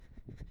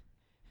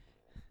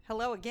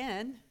Hello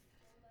again.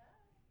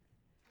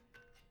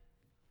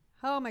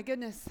 Oh my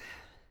goodness.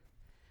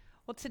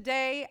 Well,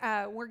 today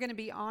we're going to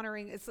be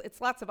honoring, it's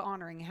lots of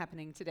honoring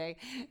happening today,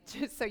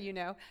 just so you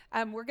know.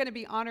 We're going to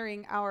be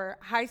honoring our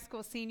high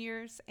school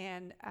seniors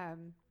and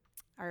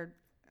our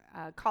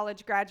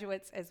college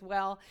graduates as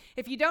well.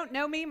 If you don't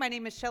know me, my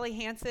name is Shelly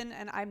Hansen,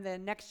 and I'm the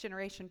next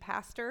generation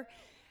pastor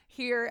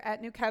here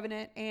at New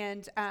Covenant.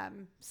 And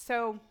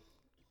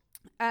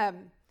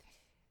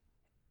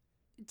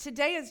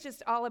today is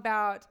just all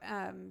about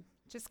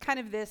just kind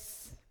of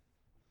this,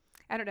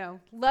 I don't know,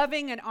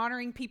 loving and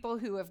honoring people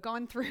who have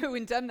gone through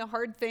and done the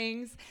hard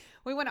things.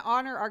 We want to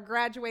honor our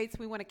graduates.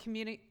 We want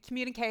to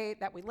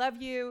communicate that we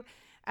love you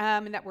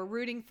and that we're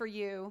rooting for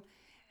you,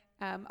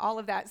 all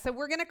of that. So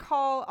we're going to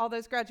call all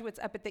those graduates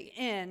up at the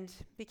end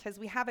because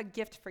we have a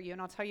gift for you,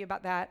 and I'll tell you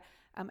about that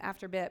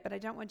after a bit. But I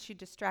don't want you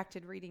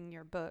distracted reading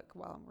your book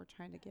while we're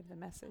trying to give the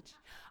message.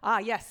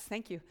 Yes,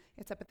 thank you.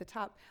 It's up at the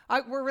top.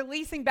 We're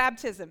releasing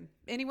baptism.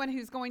 Anyone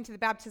who's going to the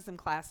baptism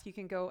class, you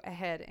can go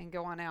ahead and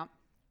go on out.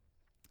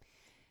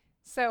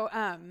 So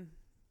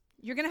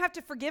you're going to have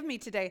to forgive me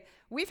today.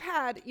 We've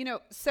had,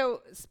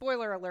 so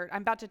spoiler alert,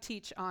 I'm about to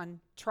teach on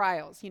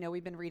trials.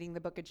 We've been reading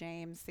the book of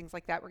James, things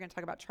like that. We're going to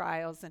talk about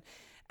trials.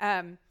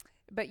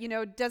 But,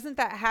 doesn't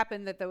that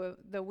happen that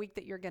the week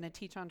that you're going to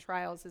teach on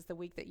trials is the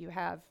week that you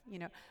have,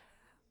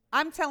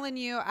 I'm telling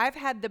you, I've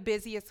had the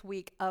busiest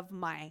week of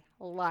my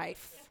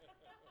life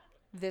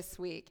this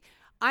week.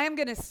 I am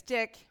going to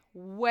stick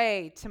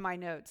way to my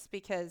notes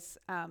because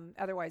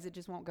otherwise it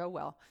just won't go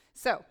well.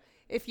 So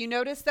if you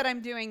notice that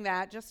I'm doing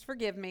that, just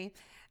forgive me.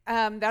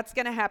 That's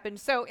going to happen.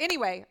 So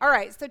anyway, all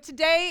right. So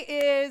today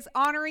is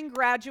honoring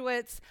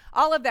graduates,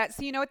 all of that.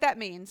 So you know what that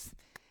means?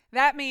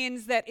 That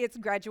means that it's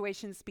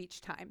graduation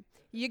speech time.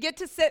 You get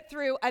to sit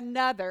through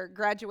another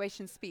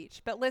graduation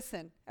speech. But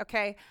listen,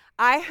 okay,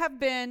 I have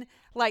been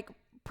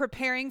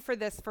preparing for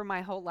this for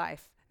my whole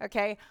life.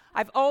 Okay,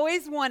 I've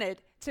always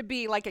wanted to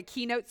be like a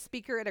keynote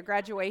speaker at a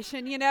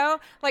graduation,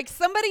 like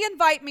somebody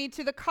invite me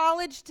to the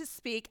college to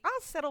speak. I'll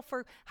settle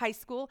for high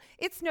school.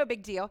 It's no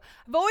big deal.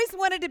 I've always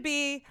wanted to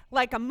be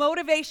like a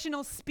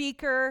motivational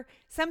speaker,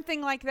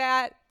 something like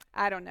that.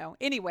 I don't know.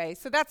 Anyway,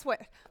 so that's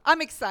what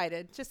I'm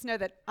excited. Just know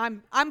that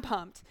I'm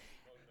pumped.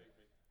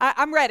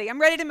 I'm ready.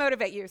 I'm ready to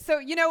motivate you. So,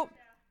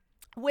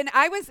 when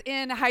I was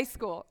in high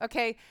school,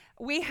 okay,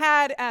 we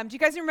had, do you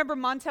guys remember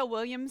Montel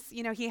Williams?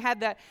 He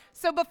had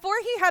so before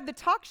he had the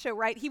talk show,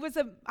 right, he was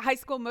a high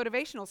school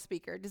motivational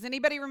speaker. Does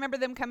anybody remember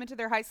them coming to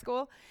their high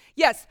school?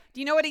 Yes. Do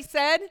you know what he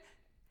said?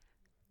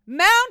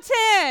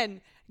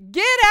 Mountain,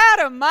 get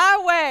out of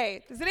my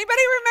way. Does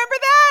anybody remember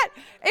that?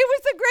 It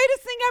was the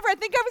greatest thing ever. I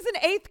think I was in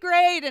 8th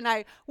grade, and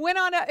I went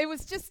on it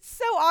was just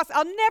so awesome.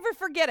 I'll never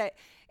forget it.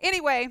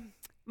 Anyway,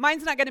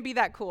 mine's not going to be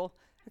that cool,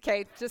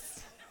 okay,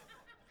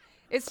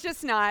 it's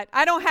just not.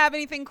 I don't have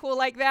anything cool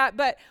like that,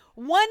 but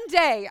one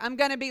day I'm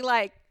going to be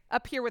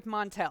up here with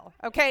Montel,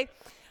 okay?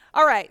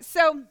 All right,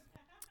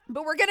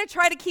 but we're going to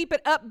try to keep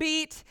it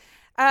upbeat,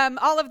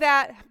 all of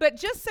that. But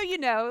just so you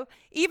know,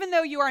 even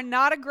though you are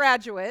not a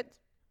graduate,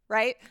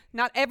 right?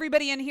 Not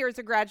everybody in here is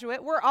a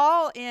graduate. We're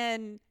all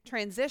in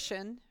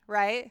transition,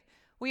 right?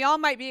 We all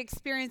might be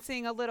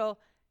experiencing a little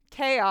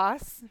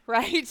chaos,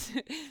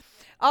 right?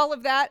 All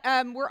of that.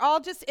 We're all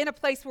just in a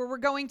place where we're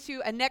going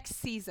to a next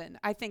season.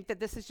 I think that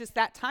this is just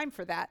that time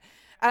for that.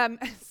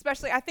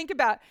 Especially, I think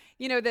about,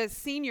 the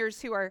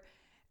seniors who are,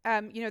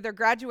 they're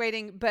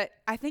graduating, but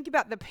I think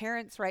about the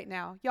parents right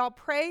now. Y'all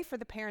pray for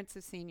the parents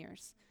of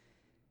seniors.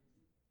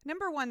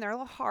 Number one, their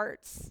little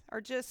hearts are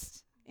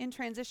just in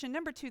transition.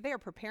 Number two, they are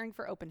preparing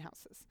for open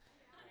houses.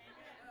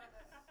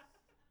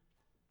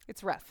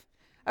 It's rough.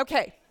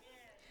 Okay.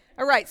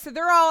 All right. So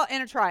they're all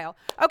in a trial.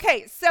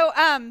 Okay. So,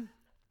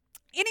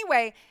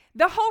 anyway,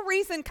 the whole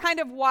reason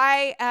kind of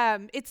why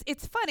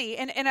it's funny,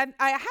 and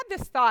I had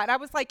this thought. I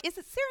was like, is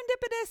it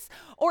serendipitous,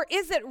 or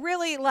is it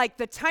really like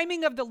the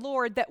timing of the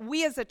Lord that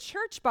we as a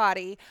church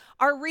body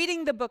are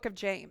reading the book of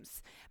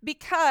James?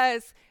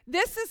 Because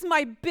this is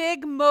my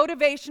big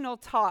motivational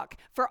talk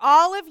for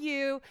all of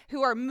you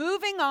who are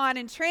moving on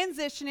and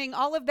transitioning,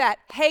 all of that.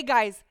 Hey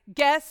guys,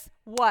 guess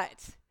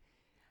what?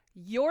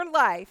 Your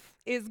life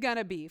is going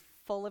to be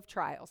full of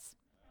trials.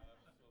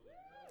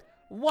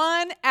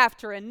 One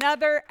after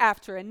another,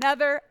 after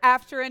another,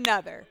 after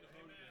another.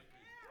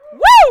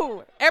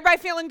 Woo! Everybody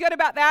feeling good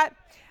about that?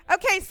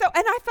 Okay, and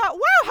I thought, wow,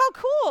 how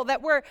cool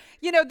that we're,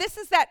 this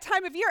is that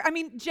time of year. I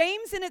mean,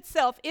 James in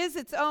itself is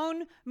its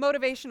own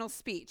motivational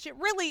speech. It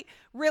really,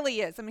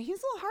 really is. I mean, he's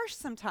a little harsh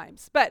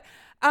sometimes, but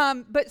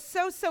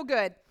so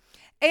good.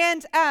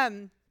 And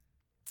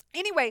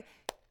anyway,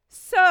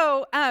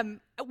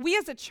 we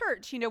as a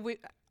church,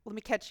 let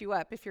me catch you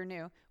up if you're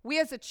new. We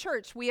as a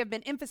church, we have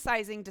been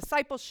emphasizing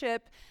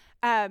discipleship,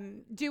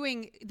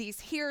 doing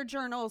these here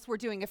journals. We're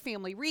doing a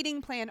family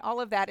reading plan,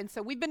 all of that. And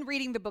so we've been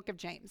reading the book of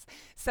James.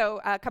 So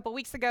a couple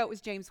weeks ago, it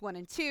was James 1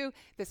 and 2.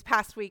 This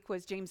past week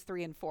was James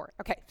 3 and 4.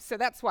 Okay, so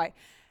that's why.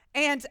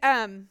 And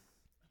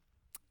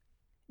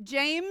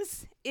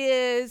James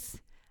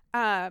is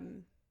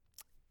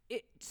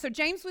so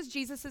James was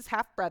Jesus's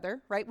half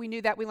brother, right? We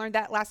knew that. We learned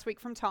that last week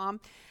from Tom.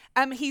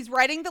 He's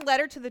writing the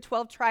letter to the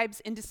 12 tribes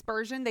in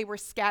dispersion. They were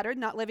scattered,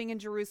 not living in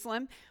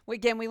Jerusalem.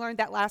 Again, we learned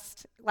that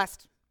last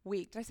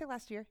week. Did I say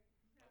last year?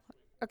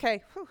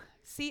 Okay. Whew.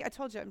 See, I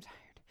told you I'm tired.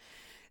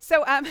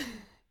 So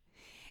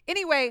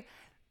anyway,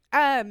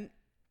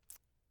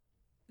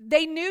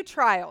 they knew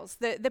trials.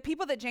 The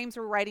people that James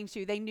were writing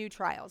to, they knew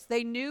trials.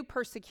 They knew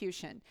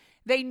persecution.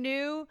 They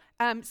knew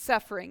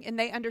suffering, and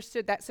they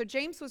understood that. So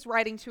James was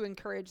writing to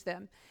encourage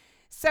them.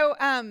 So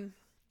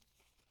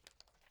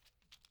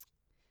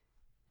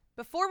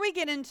before we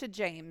get into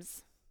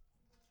James,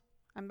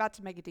 I'm about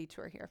to make a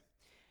detour here.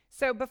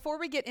 So before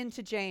we get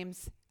into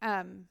James,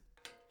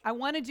 I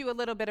want to do a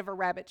little bit of a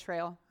rabbit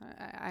trail.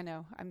 I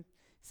know, I'm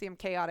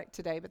chaotic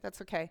today, but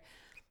that's okay.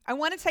 I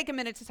want to take a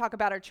minute to talk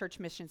about our church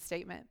mission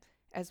statement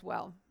as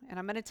well, and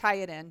I'm going to tie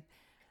it in.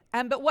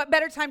 But what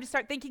better time to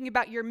start thinking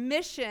about your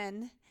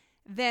mission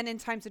than in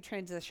times of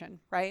transition,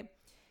 right?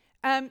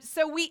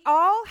 So we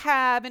all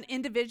have an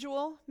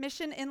individual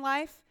mission in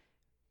life.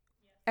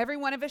 Every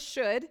one of us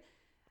should.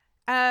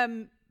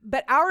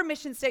 But our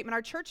mission statement,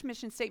 our church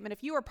mission statement,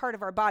 if you are part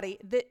of our body,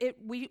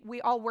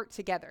 we all work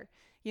together.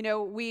 You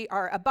know, we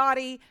are a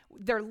body,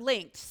 they're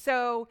linked.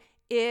 So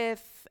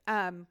if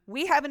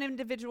we have an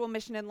individual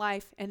mission in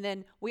life, and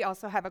then we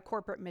also have a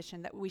corporate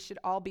mission that we should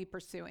all be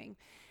pursuing.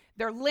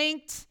 They're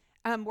linked,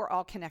 we're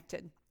all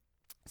connected.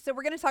 So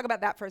we're going to talk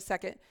about that for a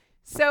second.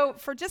 So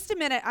for just a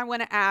minute, I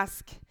want to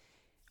ask,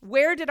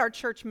 where did our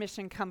church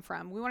mission come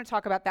from? We want to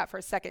talk about that for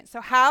a second.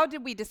 So how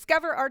did we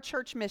discover our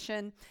church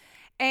mission,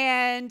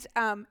 and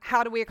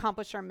how do we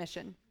accomplish our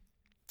mission?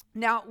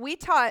 Now, we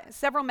taught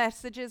several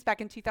messages back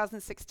in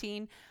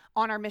 2016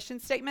 on our mission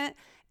statement,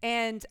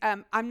 and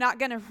I'm not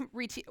going to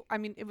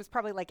it was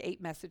probably like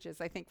 8 messages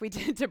I think we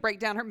did to break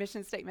down our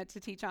mission statement to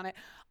teach on it.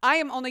 I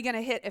am only going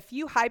to hit a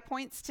few high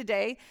points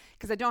today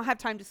because I don't have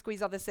time to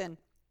squeeze all this in.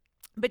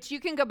 But you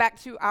can go back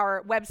to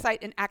our website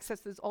and access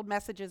those old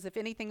messages. If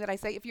anything that I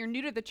say, if you're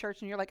new to the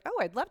church and you're like, oh,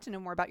 I'd love to know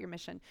more about your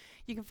mission,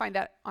 you can find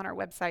that on our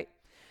website.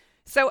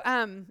 So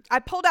I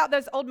pulled out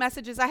those old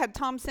messages. I had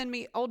Tom send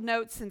me old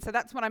notes, and so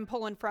that's what I'm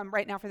pulling from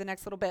right now for the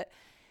next little bit.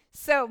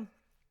 So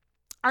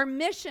our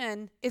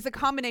mission is a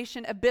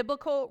combination of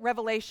biblical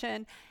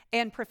revelation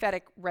and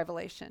prophetic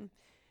revelation.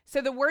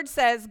 So the word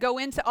says, go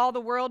into all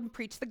the world and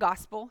preach the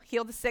gospel,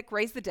 heal the sick,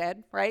 raise the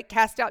dead, right?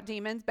 Cast out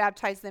demons,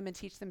 baptize them, and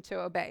teach them to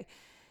obey.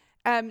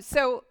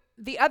 So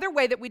the other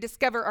way that we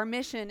discover our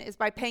mission is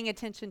by paying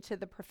attention to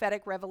the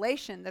prophetic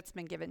revelation that's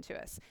been given to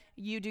us.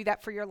 You do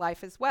that for your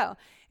life as well.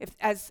 If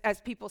as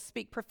people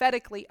speak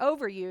prophetically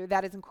over you,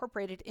 that is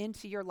incorporated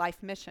into your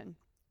life mission.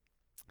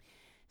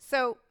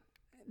 So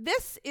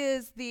this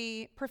is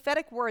the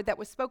prophetic word that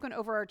was spoken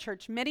over our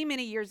church many,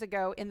 many years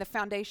ago in the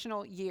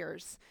foundational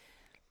years.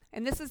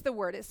 And this is the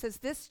word. It says,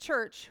 this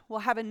church will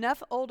have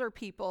enough older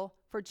people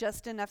for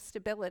just enough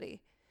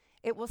stability.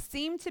 It will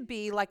seem to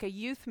be like a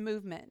youth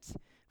movement.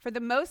 For the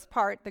most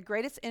part, the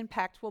greatest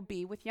impact will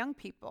be with young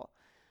people.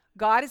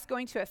 God is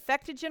going to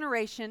affect a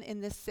generation in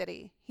this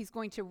city. He's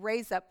going to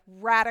raise up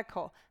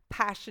radical,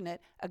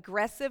 passionate,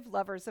 aggressive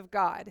lovers of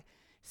God.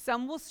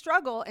 Some will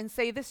struggle and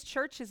say this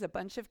church is a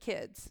bunch of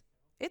kids.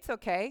 It's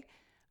okay.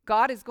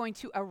 God is going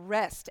to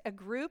arrest a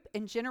group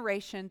and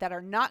generation that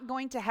are not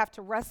going to have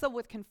to wrestle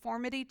with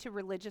conformity to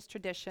religious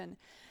tradition.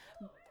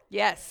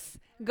 Yes,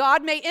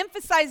 God may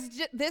emphasize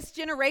this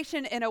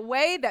generation in a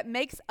way that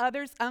makes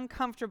others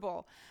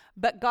uncomfortable.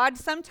 But God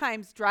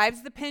sometimes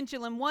drives the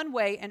pendulum one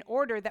way in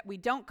order that we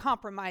don't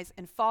compromise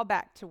and fall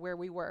back to where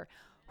we were.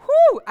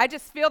 Whew, I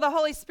just feel the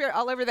Holy Spirit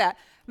all over that.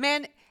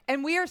 Man,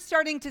 and we are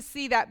starting to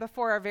see that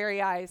before our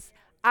very eyes.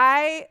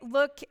 I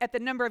look at the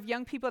number of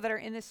young people that are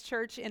in this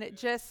church, and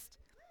it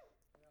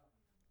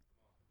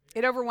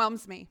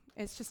overwhelms me.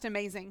 It's just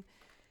amazing.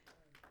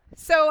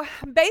 So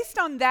based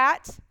on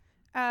that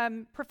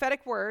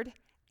prophetic word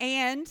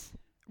and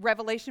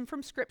revelation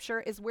from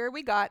Scripture is where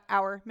we got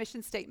our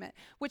mission statement,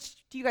 which,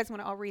 do you guys want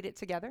to all read it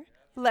together?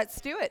 Let's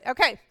do it.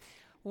 Okay.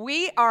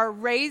 We are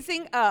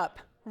raising up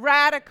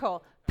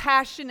radical,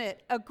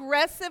 passionate,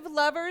 aggressive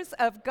lovers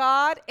of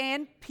God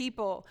and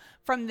people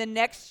from the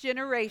next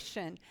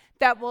generation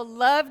that will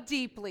love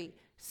deeply,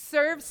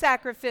 serve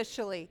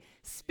sacrificially,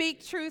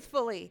 speak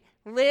truthfully,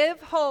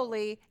 live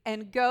holy,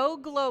 and go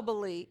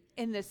globally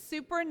in the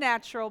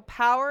supernatural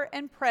power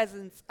and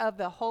presence of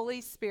the Holy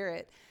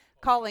Spirit,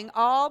 calling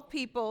all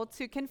people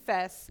to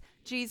confess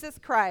Jesus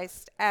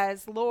Christ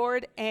as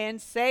Lord and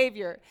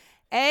Savior.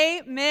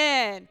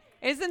 Amen.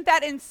 Isn't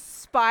that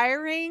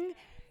inspiring?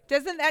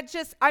 Doesn't that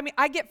just,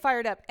 I get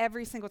fired up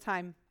every single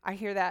time I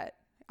hear that.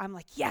 I'm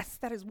like, yes,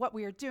 that is what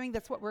we are doing.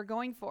 That's what we're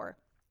going for.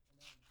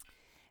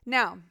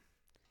 Now,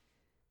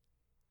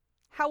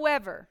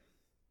 however,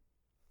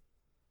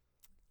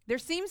 there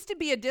seems to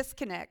be a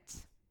disconnect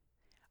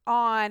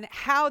on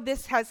how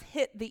this has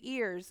hit the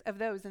ears of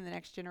those in the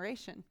next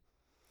generation.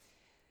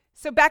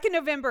 So back in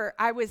November,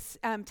 I was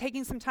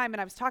taking some time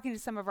and I was talking to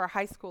some of our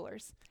high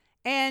schoolers,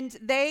 and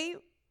they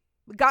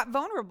got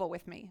vulnerable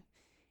with me.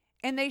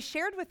 And they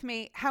shared with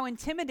me how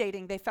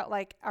intimidating they felt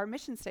like our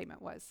mission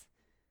statement was.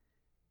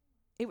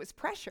 It was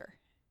pressure.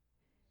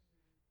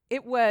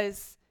 It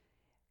was,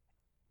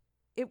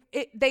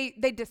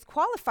 they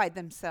disqualified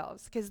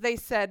themselves because they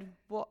said,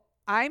 well,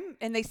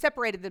 and they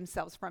separated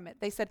themselves from it.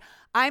 They said,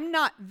 I'm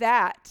not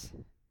that,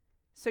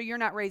 so you're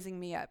not raising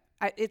me up.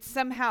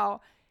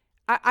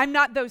 I'm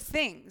not those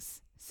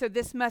things, so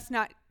this must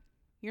not,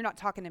 you're not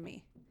talking to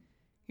me.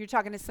 You're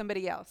talking to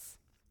somebody else.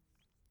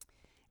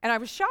 And I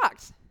was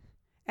shocked.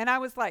 And I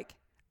was like,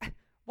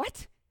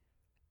 what?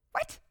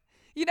 What?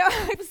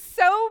 I was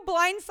so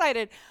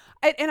blindsided.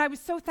 And I was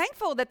so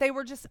thankful that they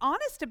were just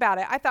honest about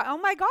it. I thought, oh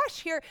my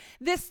gosh,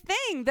 this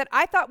thing that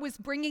I thought was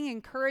bringing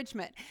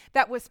encouragement,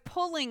 that was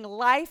pulling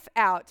life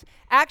out,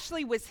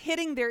 actually was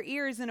hitting their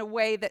ears in a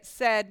way that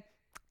said,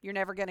 you're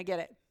never going to get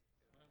it.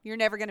 You're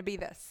never going to be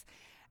this.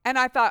 And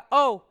I thought,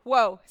 oh,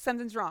 whoa,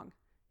 something's wrong.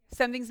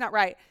 Something's not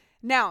right.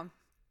 Now,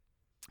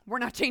 we're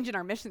not changing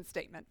our mission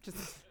statement.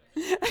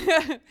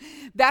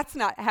 That's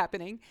not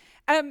happening.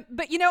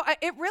 But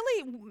it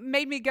really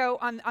made me go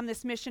on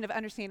this mission of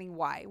understanding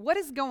why. What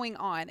is going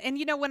on? And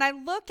when I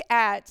look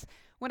at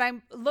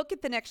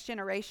the next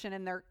generation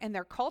and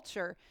their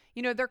culture,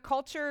 their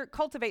culture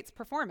cultivates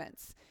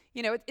performance.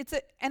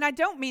 And I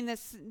don't mean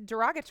this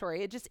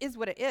derogatory. It just is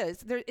what it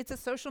is. It's a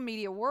social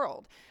media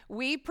world.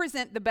 We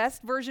present the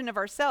best version of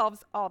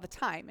ourselves all the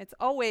time. It's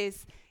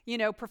always,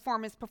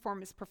 performance,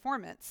 performance,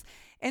 performance.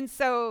 And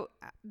so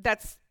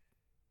that's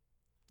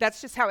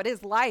just how it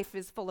is. Life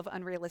is full of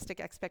unrealistic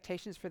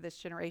expectations for this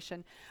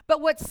generation. But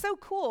what's so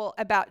cool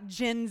about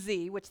Gen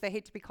Z, which they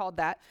hate to be called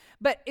that,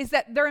 but is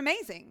that they're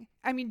amazing.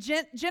 I mean,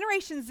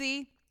 Generation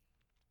Z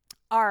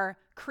are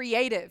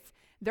creative.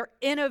 They're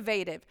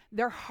innovative.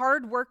 They're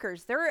hard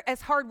workers. They're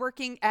as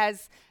hardworking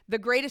as the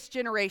greatest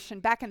generation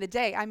back in the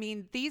day. I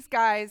mean, these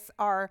guys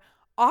are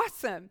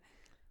awesome.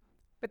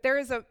 But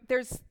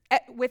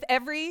with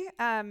every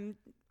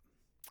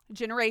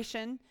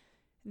generation,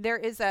 there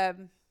is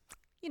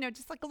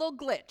just like a little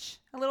glitch,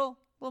 a little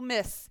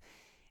miss.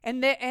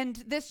 And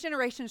this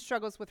generation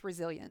struggles with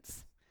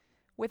resilience,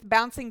 with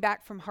bouncing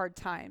back from hard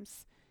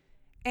times.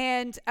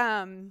 And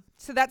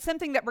so that's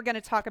something that we're going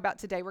to talk about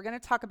today. We're going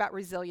to talk about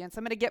resilience.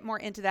 I'm going to get more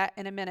into that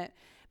in a minute.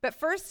 But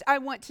first, I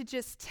want to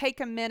just take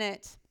a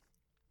minute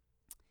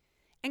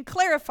and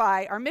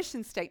clarify our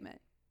mission statement,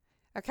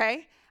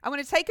 okay? I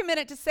want to take a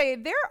minute to say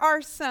there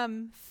are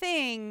some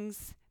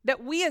things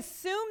that we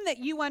assume that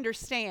you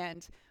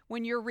understand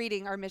when you're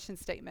reading our mission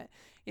statement.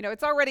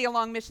 It's already a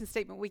long mission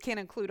statement. We can't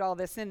include all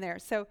this in there.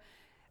 So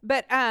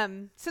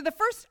the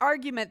first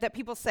argument that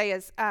people say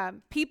is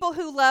people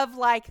who love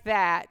like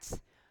that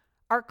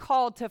are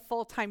called to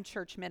full-time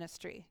church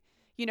ministry.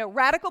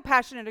 Radical,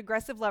 passionate,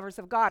 aggressive lovers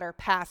of God are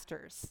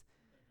pastors,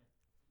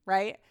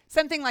 right?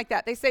 Something like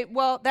that. They say,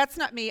 well, that's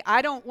not me.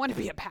 I don't want to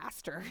be a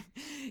pastor,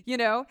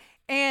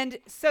 And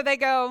so they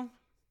go,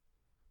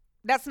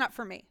 that's not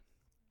for me.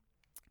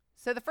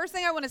 So the first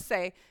thing I want to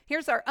say,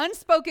 here's our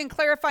unspoken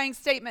clarifying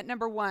statement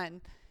number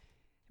 1.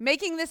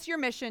 Making this your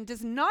mission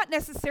does not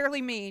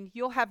necessarily mean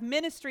you'll have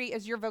ministry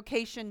as your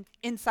vocation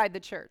inside the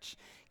church.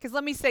 Because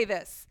let me say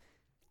this.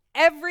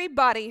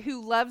 Everybody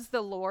who loves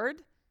the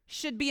Lord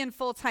should be in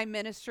full-time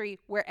ministry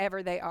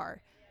wherever they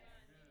are.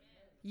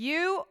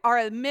 You are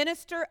a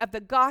minister of the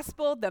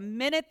gospel the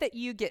minute that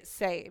you get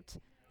saved,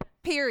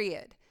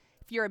 period.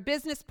 If you're a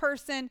business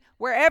person,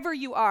 wherever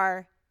you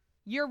are,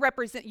 you're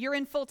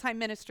in full-time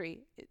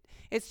ministry.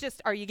 It's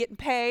just, are you getting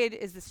paid?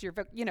 Is this your,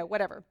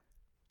 whatever.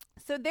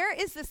 So there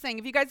is this thing.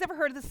 Have you guys ever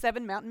heard of the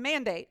 7 Mountain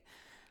Mandate?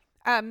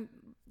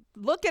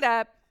 Look it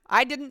up.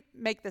 I didn't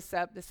make this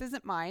up. This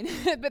isn't mine.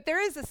 But there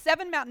is a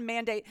 7 Mountain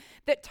Mandate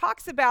that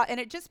talks about,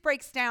 and it just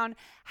breaks down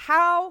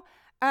how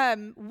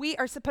we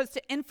are supposed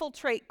to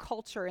infiltrate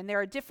culture. And there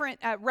are different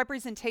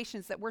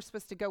representations that we're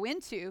supposed to go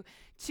into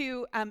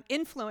to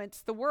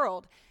influence the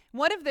world.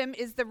 One of them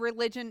is the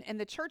religion and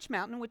the church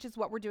mountain, which is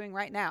what we're doing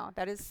right now.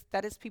 That is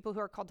people who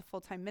are called to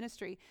full-time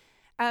ministry.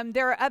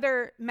 There are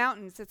other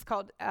mountains. It's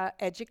called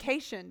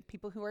education,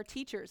 people who are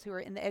teachers, who are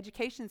in the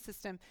education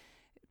system,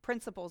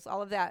 principals,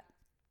 all of that.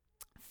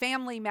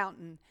 Family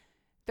mountain.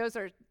 Those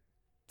are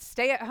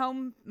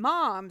stay-at-home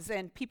moms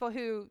and people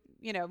who,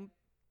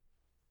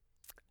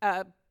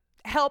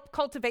 help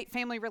cultivate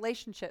family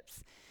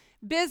relationships.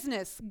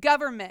 Business,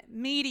 government,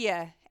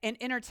 media, and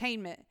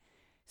entertainment.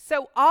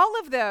 So all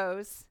of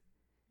those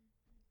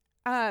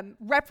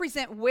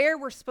represent where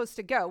we're supposed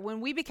to go.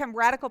 When we become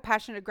radical,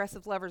 passionate,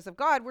 aggressive lovers of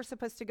God, we're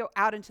supposed to go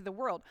out into the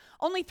world.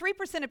 Only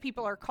 3% of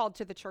people are called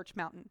to the church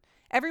mountain.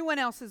 Everyone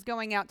else is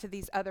going out to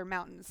these other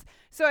mountains.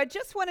 So I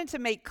just wanted to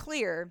make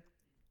clear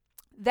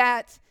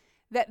that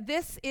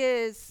this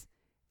is,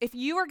 if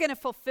you are going to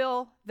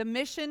fulfill the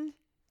mission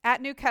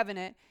at New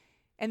Covenant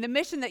and the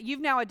mission that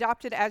you've now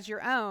adopted as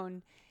your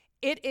own,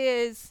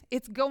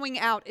 it's going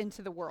out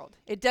into the world.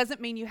 It doesn't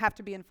mean you have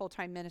to be in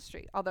full-time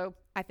ministry, although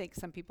I think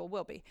some people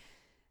will be,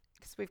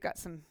 because we've got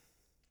some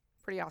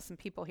pretty awesome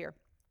people here.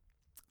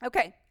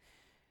 Okay,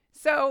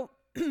 so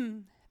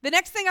the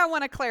next thing I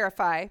want to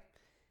clarify,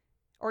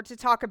 or to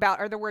talk about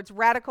are the words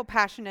radical,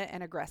 passionate,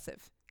 and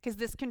aggressive, because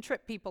this can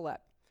trip people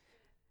up.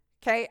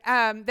 Okay,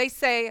 they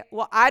say,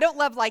 well, I don't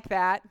love like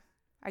that.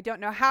 I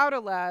don't know how to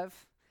love,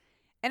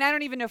 and I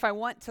don't even know if I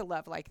want to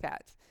love like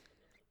that.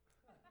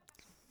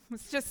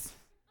 Let's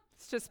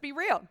just be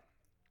real.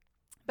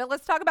 But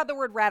let's talk about the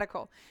word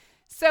radical.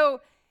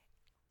 So,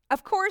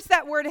 of course,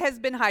 that word has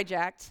been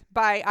hijacked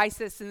by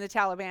ISIS and the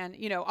Taliban,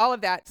 all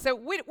of that. So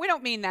we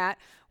don't mean that.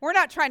 We're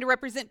not trying to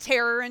represent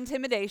terror or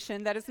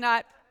intimidation. That is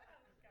not,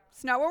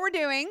 it's not what we're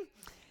doing.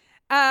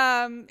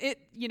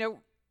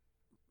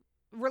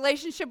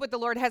 Relationship with the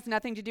Lord has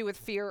nothing to do with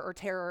fear or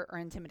terror or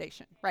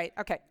intimidation, right?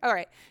 Okay, all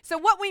right. So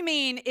what we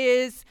mean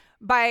is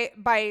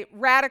by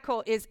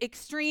radical is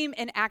extreme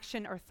in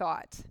action or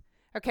thought.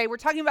 Okay, we're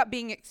talking about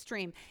being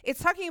extreme.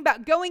 It's talking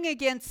about going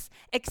against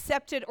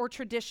accepted or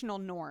traditional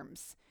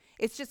norms.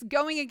 It's just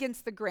going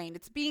against the grain.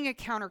 It's being a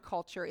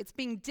counterculture. It's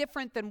being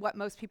different than what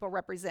most people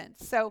represent.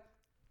 So,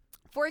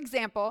 for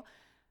example,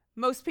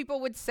 most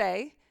people would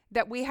say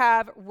that we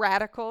have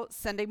radical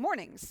Sunday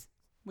mornings.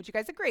 Would you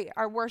guys agree?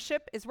 Our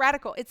worship is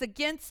radical. It's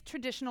against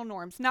traditional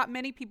norms. Not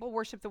many people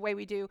worship the way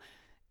we do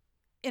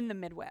in the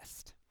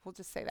Midwest. We'll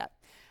just say that.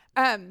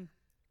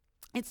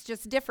 It's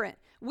just different.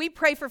 We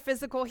pray for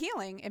physical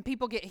healing and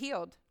people get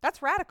healed.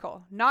 That's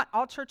radical. Not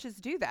all churches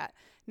do that.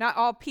 Not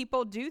all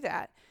people do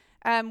that.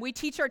 We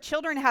teach our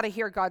children how to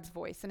hear God's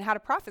voice and how to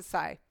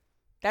prophesy.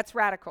 That's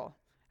radical.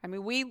 I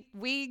mean,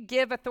 we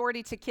give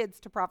authority to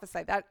kids to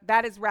prophesy.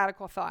 That is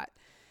radical thought.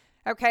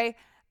 Okay?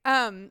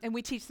 And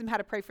we teach them how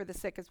to pray for the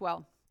sick as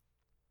well.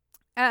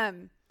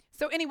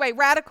 So anyway,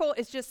 radical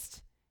is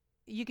just,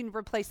 you can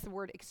replace the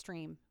word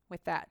extreme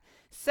with that.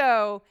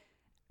 So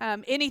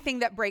anything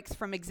that breaks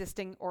from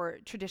existing or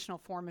traditional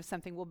form of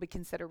something will be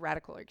considered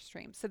radical or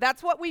extreme. So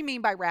that's what we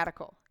mean by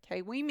radical.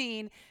 Okay? We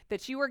mean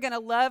that you are going to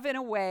love in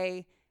a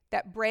way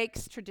that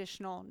breaks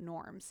traditional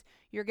norms.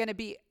 You're going to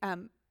be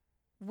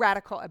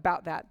radical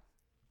about that.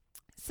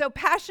 So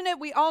passionate,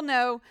 we all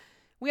know,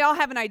 we all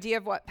have an idea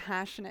of what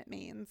passionate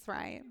means,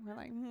 right? We're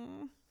like,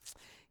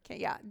 Okay,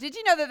 yeah. Did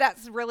you know that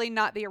that's really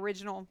not the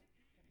original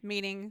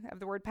meaning of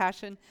the word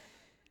passion?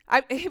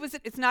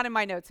 It's not in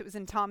my notes. It was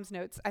in Tom's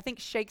notes. I think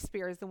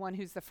Shakespeare is the one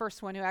who's the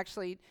first one who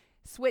actually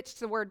switched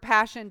the word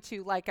passion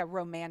to like a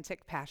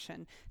romantic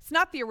passion. It's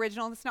not the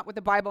original. That's not what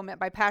the Bible meant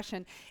by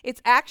passion.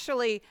 It's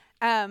actually,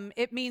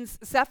 it means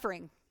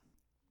suffering.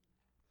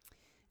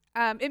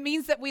 It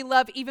means that we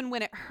love even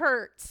when it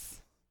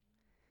hurts.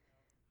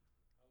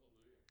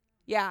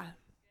 Yeah.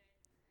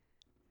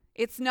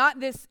 It's not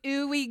this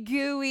ooey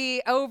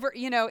gooey over,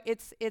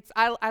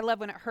 I love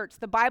when it hurts.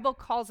 The Bible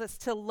calls us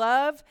to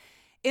love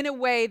in a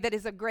way that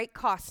is a great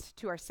cost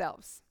to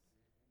ourselves.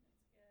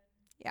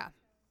 Yeah.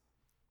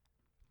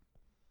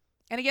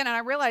 And again, I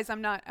realize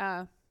I'm not,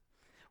 I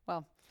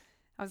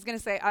was going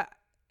to say,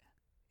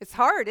 it's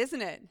hard,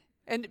 isn't it?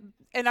 And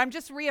I'm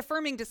just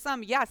reaffirming to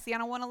some, I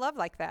don't want to love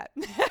like that.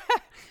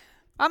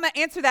 I'm going to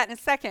answer that in a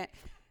second.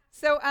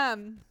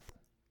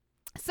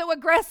 So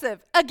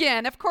aggressive.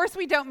 Again, of course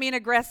we don't mean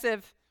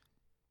aggressive.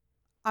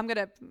 I'm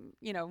going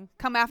to,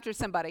 come after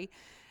somebody.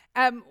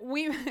 I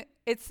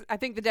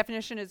think the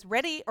definition is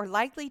ready or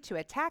likely to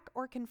attack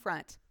or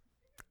confront.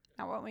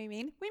 Not what we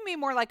mean. We mean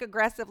more like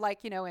aggressive,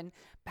 like, in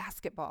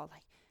basketball,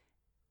 like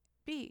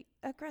be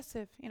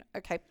aggressive,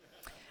 okay.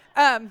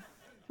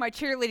 My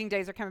cheerleading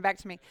days are coming back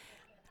to me.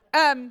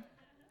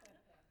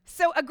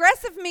 So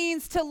aggressive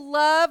means to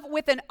love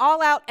with an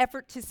all-out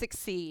effort to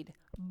succeed.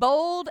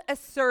 Bold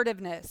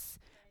assertiveness.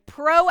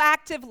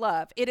 Proactive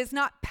love. It is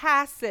not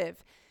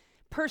passive.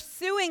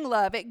 Pursuing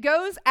love. It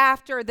goes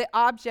after the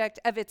object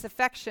of its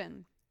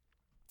affection.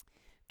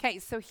 Okay,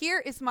 so here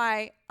is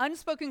my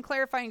unspoken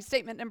clarifying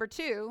statement number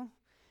 2.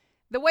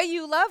 The way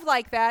you love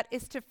like that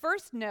is to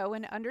first know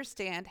and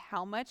understand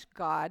how much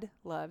God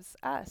loves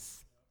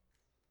us.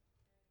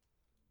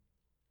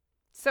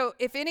 So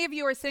if any of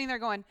you are sitting there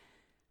going,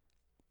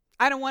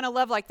 I don't want to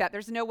love like that.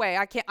 There's no way.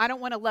 I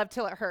don't want to love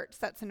till it hurts.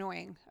 That's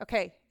annoying.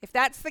 Okay, if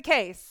that's the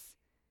case,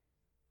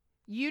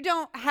 you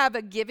don't have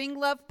a giving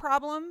love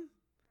problem.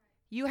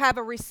 You have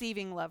a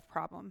receiving love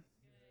problem.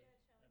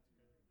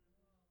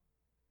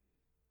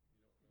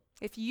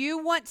 If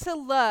you want to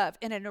love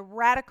in a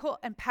radical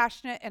and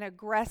passionate and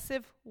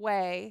aggressive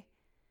way,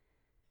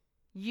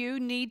 you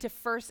need to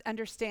first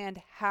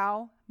understand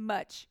how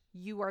much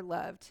you are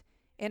loved,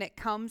 and it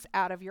comes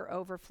out of your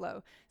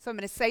overflow. So I'm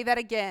going to say that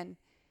again.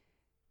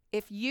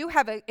 If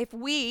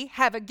we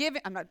have a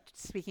giving, I'm not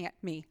speaking at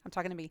me, I'm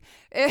talking to me.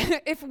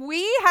 If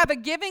we have a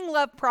giving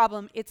love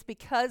problem, it's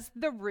because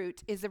the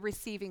root is a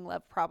receiving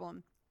love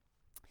problem.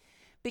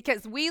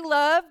 Because we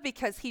love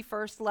because he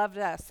first loved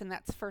us, and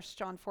that's 1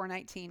 John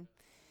 4:19.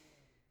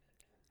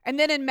 And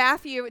then in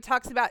Matthew, it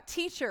talks about,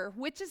 teacher,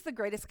 which is the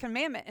greatest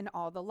commandment in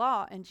all the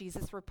law? And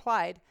Jesus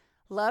replied,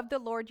 love the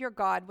Lord your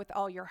God with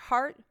all your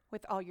heart,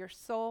 with all your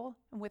soul,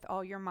 and with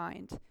all your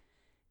mind.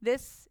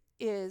 This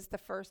is the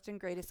first and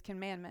greatest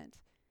commandment.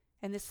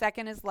 And the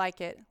second is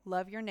like it,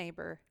 love your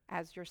neighbor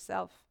as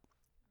yourself.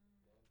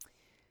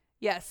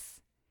 Yes.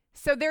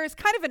 So there is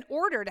kind of an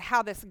order to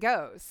how this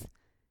goes.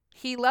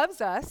 He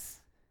loves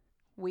us.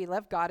 We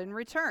love God in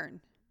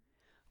return.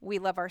 We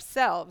love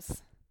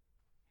ourselves.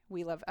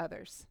 We love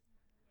others.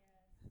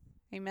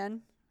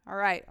 Amen? All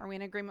right. Are we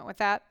in agreement with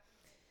that?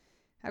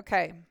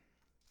 Okay.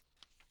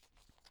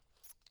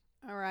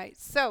 All right.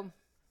 So,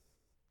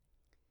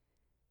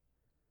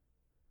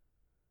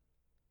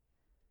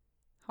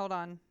 hold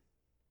on.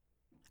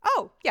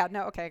 Oh, yeah.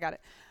 No, okay. I got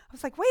it. I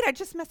was like, wait, I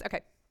just messed.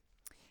 Okay.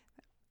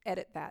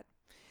 Edit that.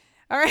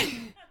 All right.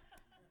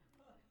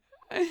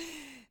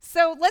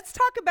 So let's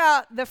talk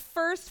about the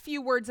first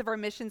few words of our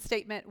mission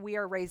statement, we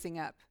are raising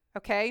up,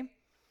 okay?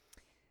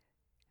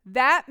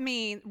 That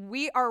means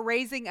we are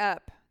raising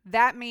up.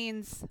 That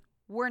means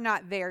we're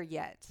not there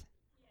yet.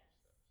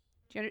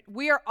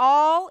 We are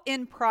all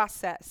in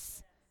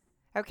process,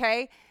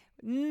 okay?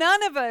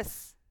 None of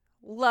us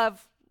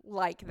love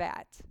like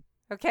that,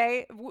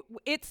 okay?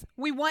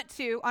 We want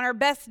to, on our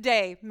best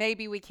day,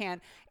 maybe we can.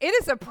 It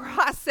is a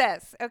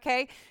process,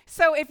 okay?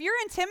 So if you're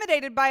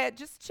intimidated by it,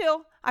 just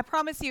chill. I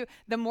promise you,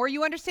 the more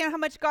you understand how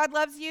much God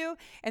loves you,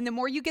 and the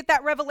more you get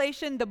that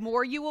revelation, the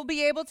more you will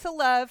be able to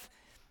love.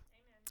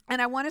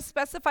 And I want to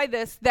specify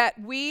this,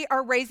 that we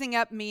are raising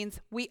up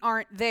means we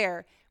aren't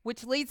there,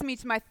 which leads me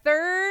to my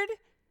third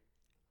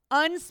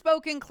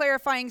unspoken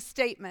clarifying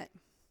statement.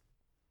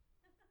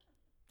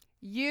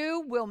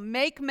 You will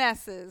make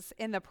messes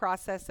in the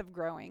process of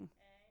growing.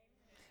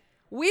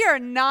 We are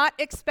not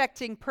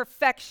expecting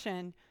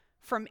perfection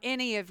from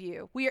any of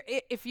you.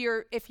 If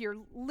you're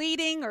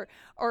leading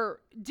or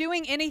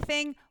doing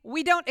anything,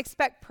 we don't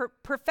expect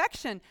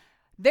perfection.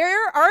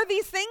 There are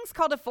these things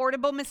called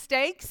affordable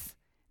mistakes.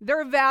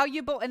 They're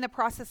valuable in the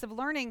process of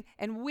learning.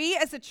 And we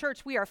as a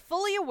church, we are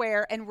fully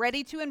aware and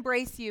ready to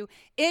embrace you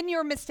in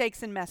your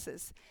mistakes and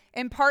messes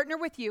and partner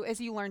with you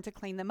as you learn to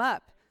clean them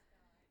up.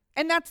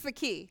 And that's the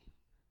key.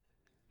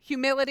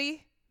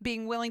 Humility,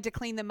 being willing to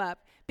clean them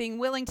up, being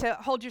willing to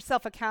hold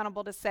yourself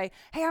accountable to say,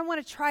 hey, I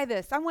want to try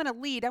this. I want to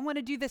lead. I want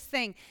to do this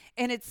thing.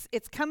 And it's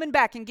coming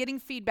back and getting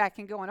feedback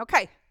and going,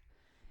 okay,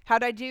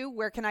 how'd I do?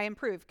 Where can I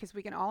improve? Because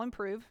we can all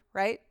improve,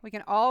 right? We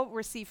can all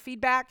receive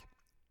feedback,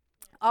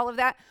 all of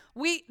that.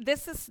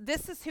 This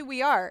is who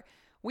we are.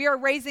 We are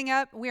raising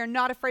up. We are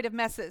not afraid of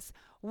messes.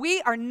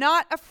 We are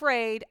not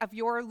afraid of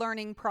your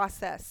learning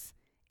process.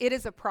 It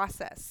is a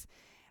process.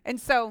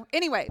 And so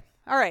anyway,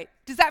 all right.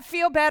 Does that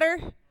feel better?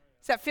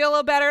 Does that feel a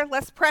little better?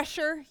 Less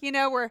pressure?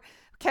 We're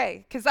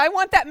okay. Because I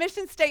want that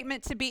mission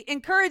statement to be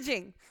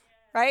encouraging,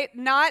 right?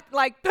 Not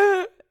like,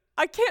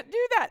 I can't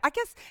do that. I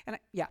guess,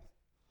 yeah.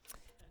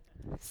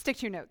 Stick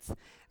to your notes.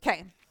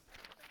 Okay.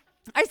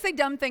 I say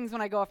dumb things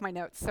when I go off my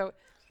notes, so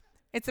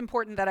it's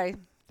important that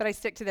I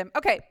stick to them.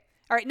 Okay.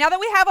 All right. Now that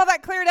we have all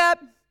that cleared up,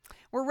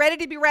 we're ready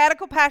to be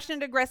radical,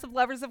 passionate, aggressive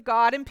lovers of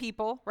God and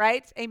people,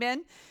 right?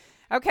 Amen.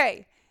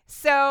 Okay.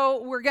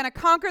 So we're going to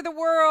conquer the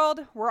world.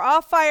 We're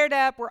all fired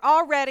up. We're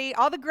all ready.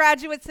 All the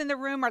graduates in the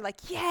room are like,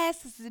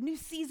 yes, this is a new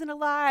season of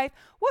life.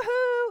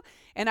 Woohoo.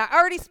 And I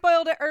already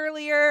spoiled it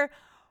earlier.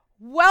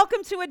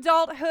 Welcome to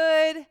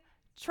adulthood.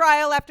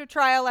 Trial after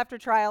trial after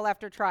trial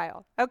after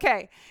trial.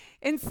 Okay.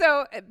 And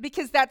so,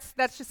 because that's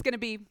just going to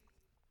be,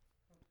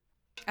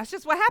 that's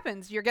just what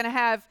happens. You're going to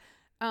have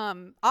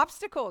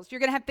obstacles. You're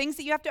going to have things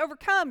that you have to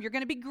overcome. You're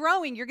going to be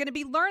growing. You're going to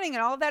be learning,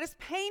 and all of that is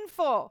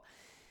painful.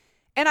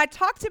 And I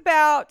talked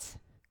about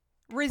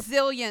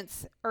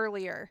resilience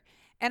earlier,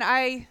 and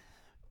I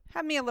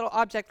had me a little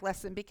object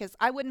lesson because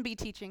I wouldn't be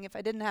teaching if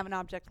I didn't have an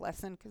object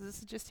lesson because this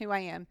is just who I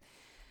am.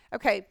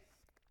 Okay,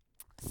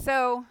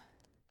 so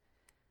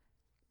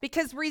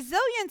because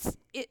resilience,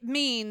 it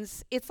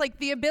means it's like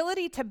the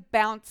ability to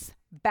bounce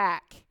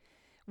back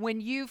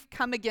when you've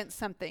come against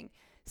something.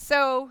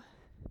 So,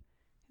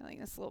 like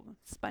this little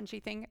spongy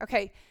thing.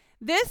 Okay,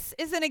 this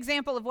is an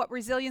example of what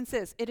resilience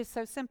is. It is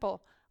so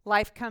simple.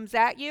 Life comes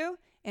at you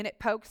and it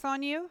pokes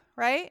on you,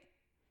 right?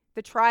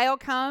 The trial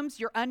comes,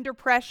 you're under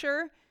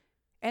pressure,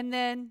 and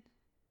then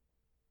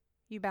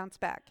you bounce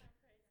back.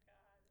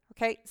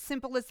 Okay,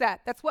 simple as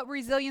that. That's what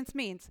resilience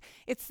means.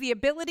 It's the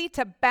ability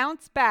to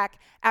bounce back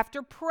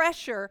after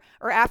pressure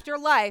or after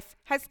life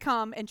has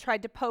come and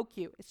tried to poke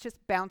you. It's just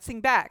bouncing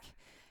back.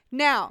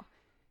 Now,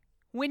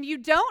 when you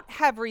don't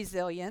have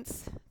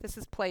resilience, this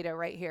is Plato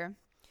right here.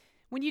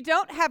 When you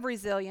don't have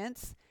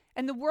resilience,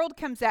 and the world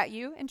comes at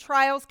you, and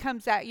trials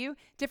comes at you,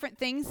 different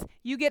things,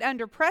 you get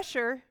under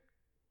pressure,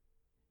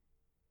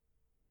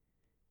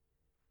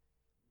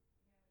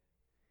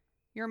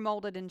 you're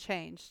molded and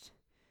changed.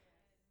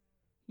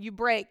 You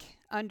break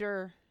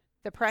under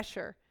the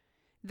pressure.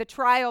 The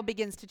trial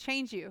begins to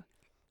change you.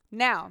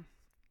 Now,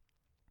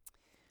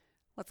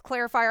 let's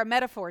clarify our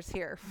metaphors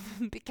here,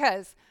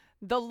 because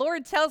the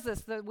Lord tells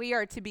us that we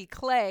are to be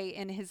clay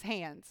in his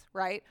hands,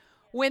 right?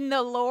 When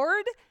the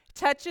Lord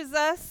touches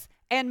us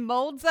and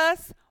molds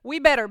us, we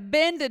better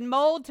bend and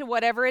mold to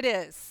whatever it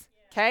is,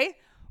 okay?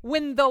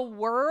 When the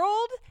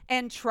world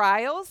and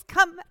trials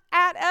come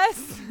at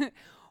us,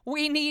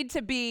 we need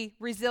to be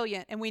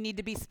resilient and we need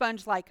to be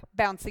sponge-like,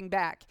 bouncing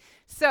back.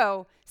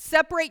 So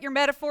separate your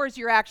metaphors.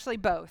 You're actually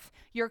both.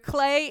 You're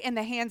clay in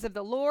the hands of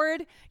the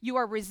Lord. You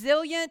are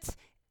resilient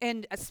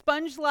and a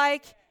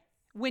sponge-like,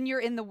 when you're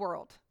in the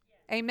world.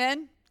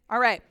 Amen? All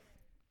right.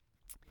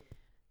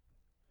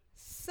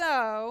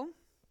 So,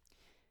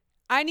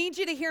 I need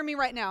you to hear me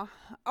right now.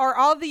 Or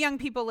all the young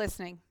people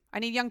listening. I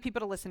need young people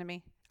to listen to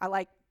me.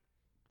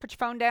 Put your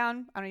phone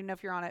down. I don't even know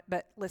if you're on it,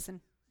 but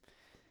listen.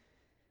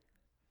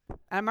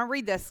 I'm going to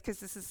read this because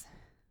this is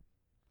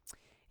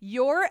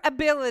your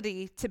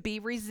ability to be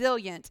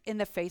resilient in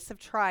the face of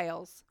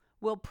trials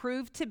will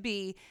prove to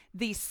be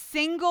the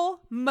single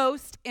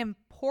most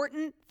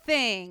important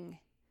thing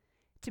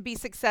to be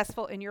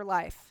successful in your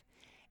life.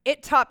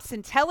 It tops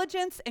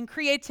intelligence and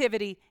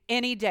creativity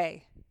any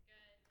day.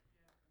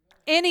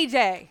 Any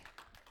day.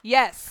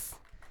 Yes.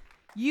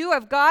 You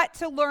have got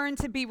to learn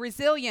to be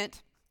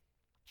resilient.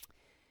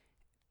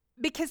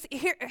 Because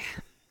here,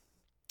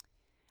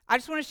 I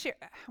just want to share.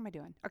 How am I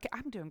doing? Okay,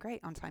 I'm doing great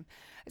on time.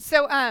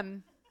 So, I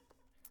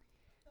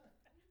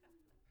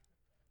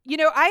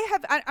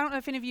don't know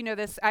if any of you know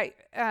this.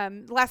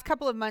 The last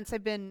couple of months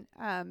I've been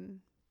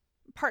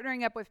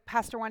partnering up with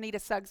Pastor Juanita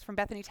Suggs from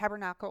Bethany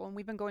Tabernacle, and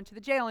we've been going to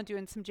the jail and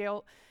doing some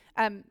jail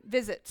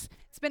visits.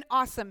 It's been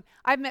awesome.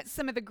 I've met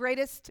some of the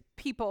greatest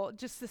people,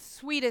 just the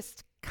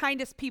sweetest,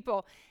 kindest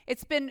people.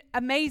 It's been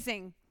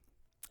amazing.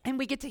 And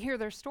we get to hear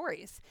their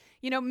stories.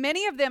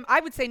 Many of them,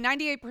 I would say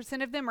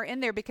 98% of them are in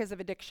there because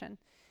of addiction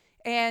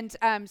and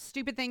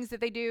stupid things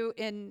that they do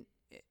in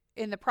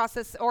the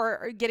process,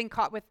 or getting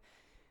caught with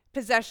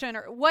possession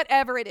or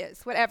whatever it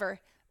is, whatever.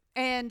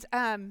 And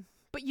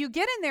but you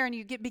get in there and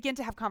you begin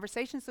to have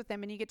conversations with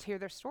them, and you get to hear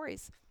their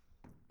stories.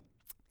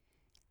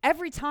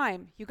 Every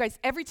time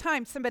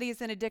somebody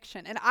is in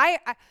addiction, and I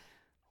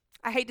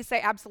hate to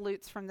say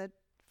absolutes from the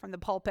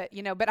pulpit,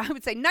 but I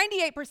would say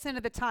 98%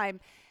 of the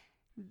time,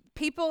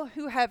 people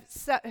who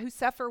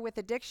suffer with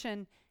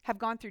addiction have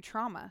gone through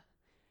trauma.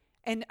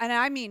 And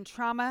I mean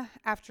trauma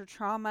after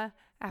trauma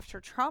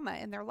after trauma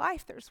in their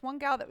life. There's one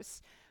gal that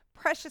was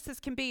precious as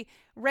can be,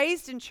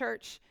 raised in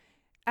church,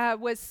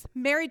 was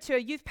married to a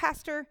youth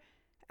pastor,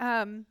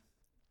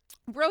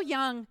 real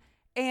young,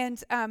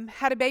 and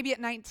had a baby at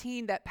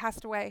 19 that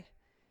passed away.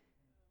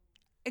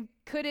 And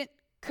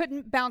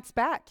couldn't bounce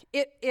back.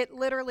 It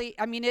literally,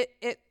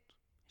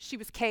 she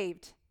was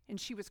caved, and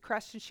she was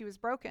crushed, and she was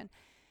broken.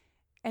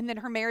 And then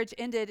her marriage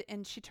ended,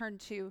 and she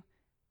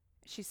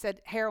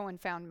said, heroin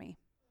found me.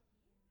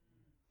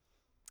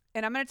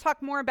 And I'm going to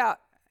talk more about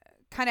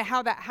kind of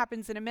how that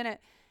happens in a minute.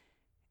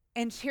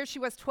 And here she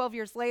was 12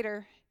 years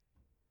later,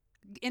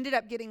 ended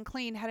up getting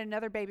clean, had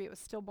another baby. It was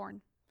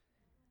stillborn.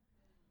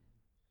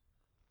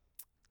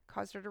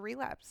 Caused her to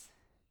relapse.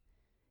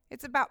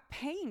 It's about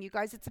pain, you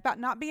guys. It's about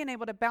not being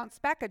able to bounce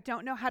back. I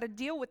don't know how to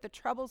deal with the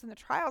troubles and the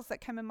trials that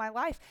come in my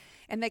life.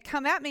 And they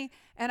come at me,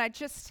 and I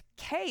just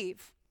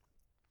cave.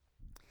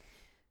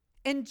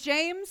 And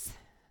James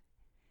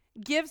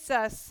gives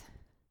us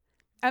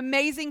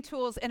amazing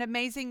tools and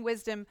amazing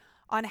wisdom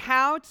on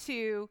how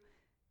to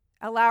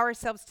allow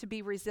ourselves to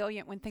be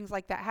resilient when things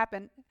like that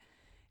happen.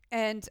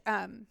 And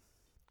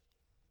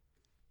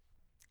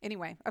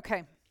anyway,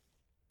 okay.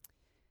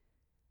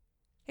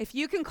 If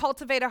you can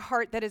cultivate a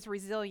heart that is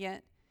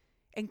resilient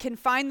and can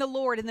find the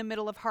Lord in the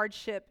middle of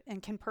hardship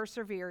and can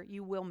persevere,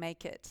 you will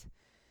make it.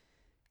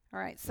 All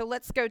right, so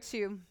let's go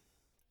to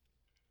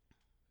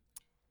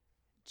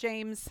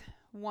James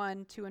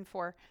 1, 2, and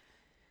 4.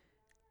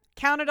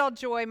 Count it all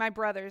joy, my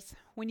brothers,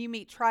 when you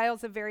meet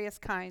trials of various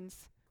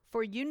kinds,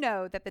 for you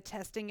know that the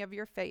testing of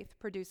your faith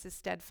produces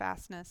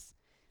steadfastness.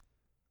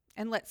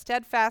 And let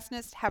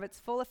steadfastness have its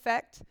full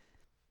effect,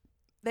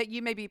 that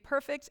you may be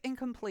perfect and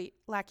complete,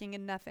 lacking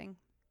in nothing.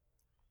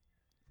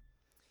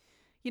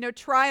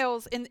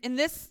 Trials, in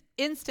this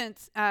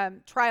instance,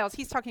 trials,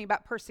 he's talking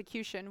about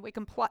persecution. We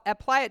can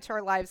apply it to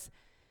our lives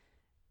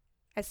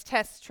as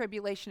tests,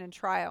 tribulation, and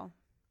trial.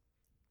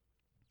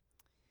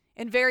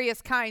 And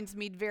various kinds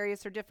mean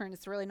various or different.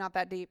 It's really not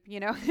that deep,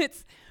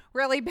 It's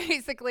really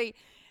basically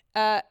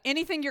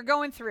anything you're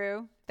going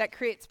through that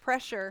creates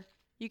pressure,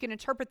 you can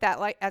interpret that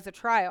like as a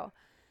trial.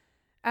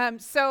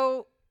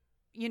 So,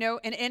 an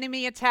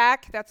enemy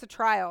attack, that's a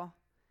trial.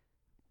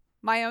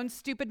 My own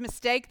stupid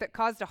mistake that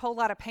caused a whole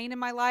lot of pain in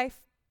my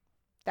life,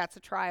 that's a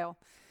trial.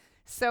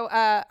 So,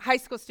 high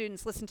school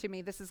students, listen to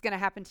me. This is going to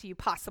happen to you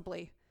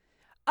possibly.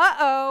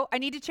 I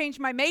need to change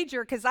my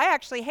major because I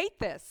actually hate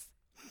this,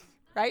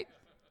 right?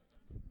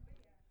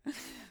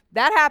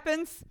 That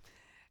happens.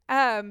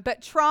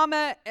 But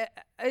trauma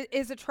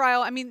is a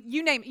trial.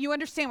 You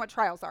understand what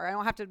trials are. I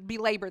don't have to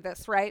belabor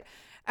this, right?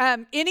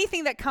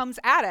 Anything that comes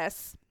at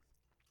us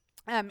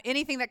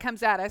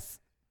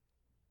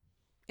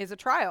is a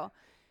trial.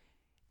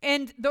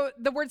 And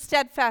the word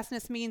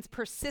steadfastness means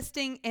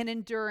persisting and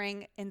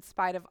enduring in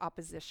spite of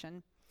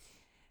opposition.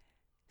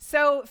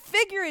 So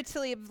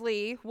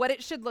figuratively, what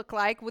it should look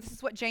like, this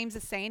is what James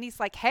is saying. He's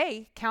like,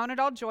 hey, count it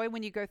all joy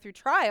when you go through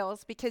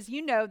trials, because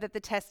you know that the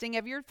testing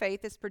of your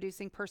faith is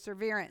producing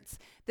perseverance.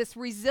 This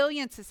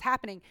resilience is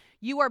happening.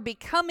 You are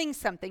becoming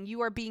something. You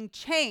are being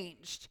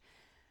changed.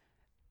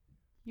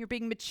 You're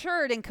being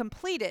matured and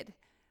completed.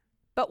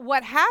 But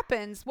what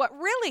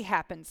really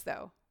happens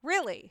though?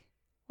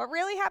 What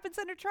really happens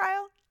under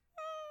trial?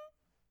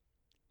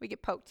 We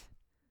get poked.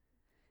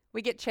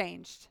 We get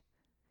changed.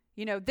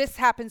 This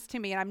happens to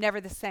me and I'm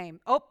never the same.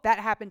 Oh, that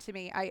happened to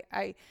me.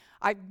 I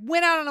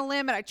went out on a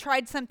limb and I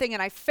tried something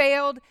and I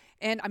failed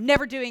and I'm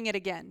never doing it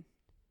again.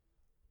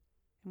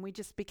 And we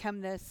just become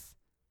this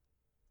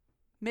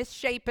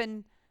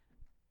misshapen,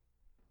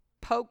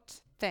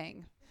 poked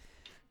thing.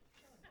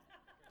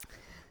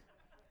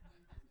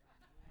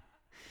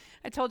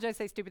 I told you I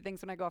say stupid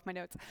things when I go off my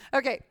notes.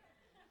 Okay.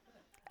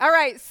 All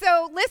right.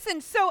 So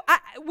listen.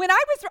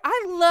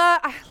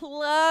 I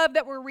love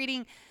that we're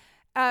reading.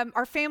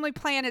 Our family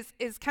plan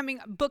is coming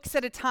books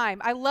at a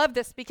time. I love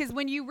this because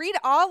when you read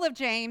all of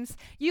James,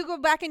 you go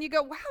back and you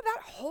go, wow,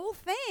 that whole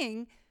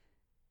thing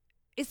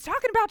is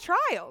talking about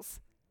trials.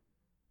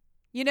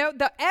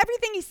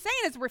 Everything he's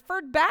saying is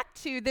referred back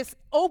to this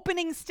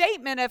opening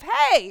statement of,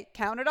 hey,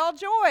 count it all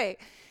joy.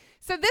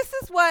 So this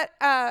is what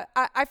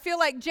I feel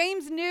like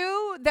James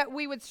knew that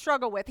we would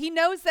struggle with. He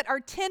knows that our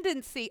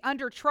tendency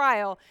under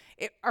trial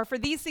are for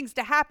these things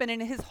to happen,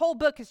 and his whole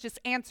book is just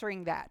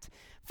answering that.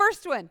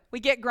 First one,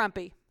 we get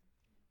grumpy.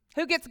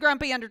 Who gets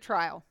grumpy under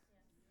trial?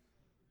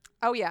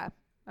 Oh, yeah.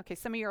 Okay,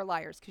 some of you are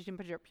liars because you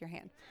didn't put up your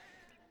hand.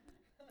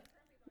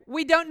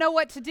 We don't know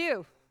what to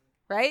do,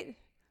 right?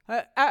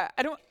 I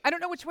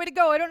don't know which way to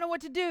go. I don't know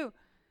what to do.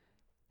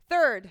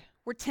 Third,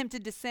 we're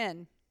tempted to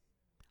sin.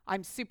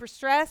 I'm super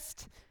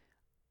stressed.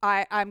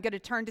 I'm going to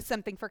turn to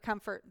something for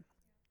comfort.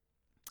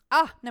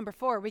 Number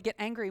 4, we get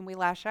angry and we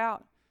lash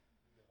out.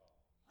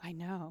 I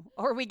know.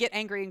 Or we get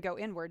angry and go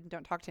inward and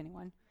don't talk to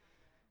anyone.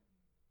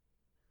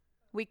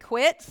 We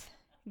quit,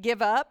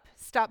 give up,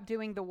 stop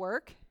doing the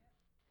work.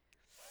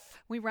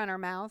 We run our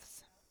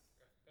mouths.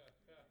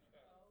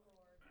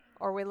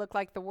 Or we look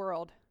like the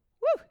world.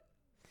 Woo!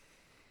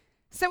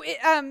 So,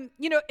 and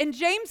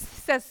James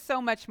says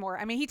so much more.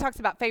 I mean, he talks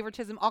about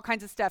favoritism, all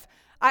kinds of stuff.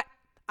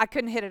 I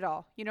couldn't hit it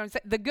all.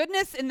 The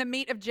goodness in the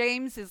meat of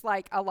James is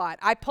like a lot.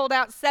 I pulled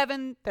out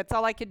 7. That's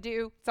all I could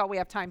do. That's all we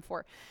have time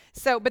for.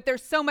 But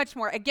there's so much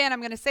more. Again,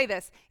 I'm going to say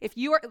this. If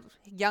you are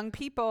young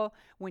people,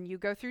 when you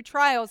go through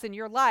trials in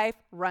your life,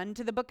 run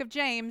to the book of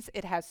James.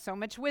 It has so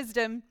much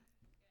wisdom.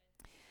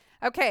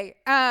 Okay.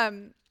 All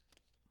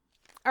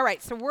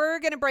right. So we're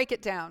going to break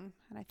it down.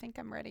 And I think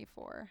I'm ready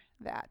for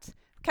that.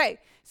 Okay.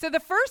 So the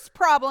first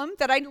problem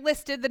that I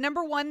listed, the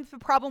number 1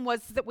 problem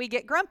was that we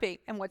get grumpy.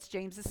 And what's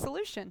James's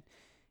solution?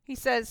 He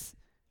says,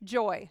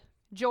 joy.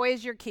 Joy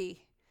is your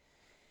key.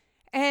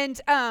 And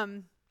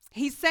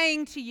he's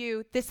saying to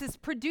you, this is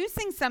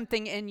producing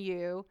something in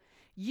you.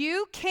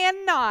 You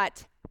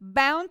cannot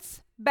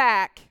bounce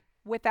back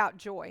without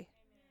joy.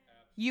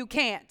 You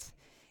can't.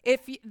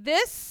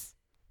 This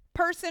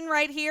person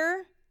right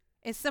here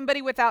is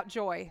somebody without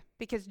joy,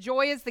 because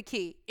joy is the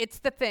key. It's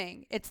the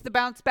thing. It's the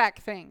bounce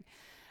back thing.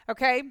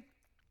 Okay?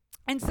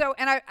 And so,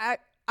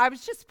 I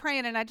was just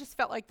praying and I just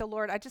felt like the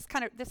Lord,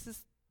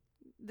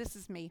 this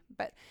is me,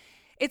 but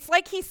it's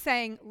like he's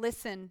saying,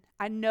 listen,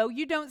 I know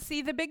you don't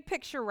see the big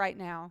picture right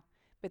now,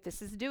 but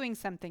this is doing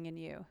something in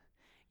you.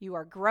 You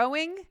are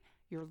growing,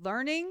 you're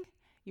learning,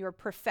 you're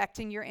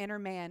perfecting your inner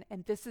man,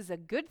 and this is a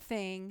good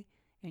thing,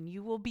 and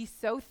you will be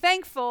so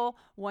thankful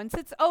once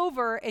it's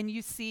over and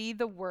you see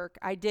the work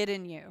I did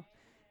in you.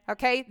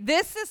 Okay?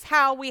 This is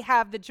how we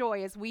have the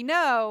joy, as we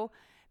know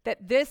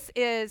that this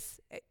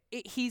is,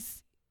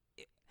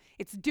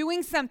 it's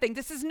doing something.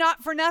 This is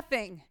not for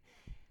nothing.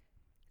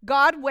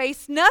 God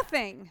wastes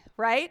nothing,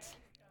 right?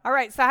 All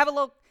right, so I have a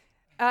little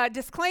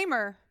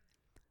disclaimer.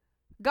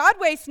 God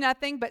wastes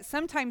nothing, but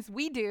sometimes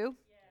we do.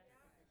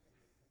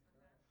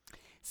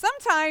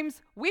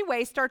 Sometimes we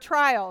waste our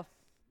trial.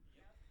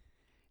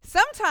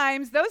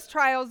 Sometimes those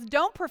trials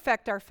don't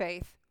perfect our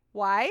faith.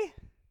 Why?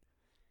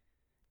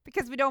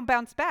 Because we don't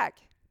bounce back.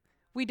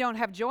 We don't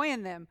have joy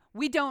in them.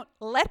 We don't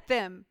let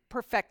them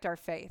perfect our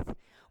faith.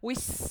 We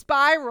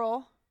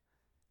spiral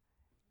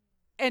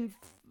and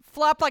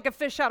flop like a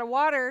fish out of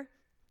water,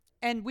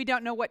 and we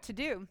don't know what to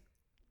do.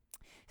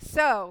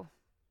 So,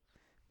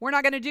 we're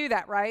not going to do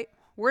that, right?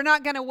 We're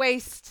not going to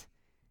waste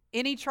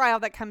any trial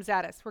that comes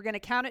at us. We're going to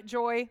count it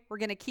joy. We're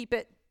going to keep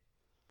it.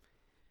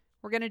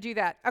 We're going to do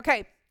that.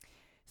 Okay,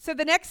 so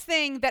the next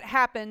thing that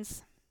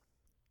happens,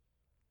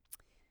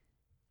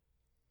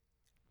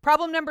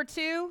 problem number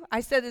 2,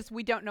 I said is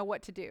we don't know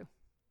what to do,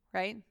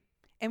 right?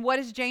 And what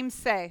does James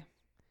say?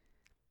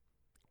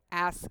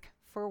 Ask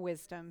for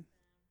wisdom.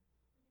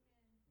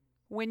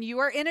 When you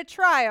are in a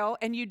trial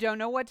and you don't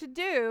know what to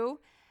do,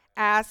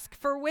 ask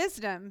for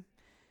wisdom.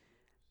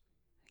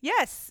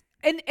 Yes.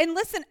 And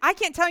listen, I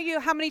can't tell you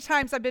how many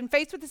times I've been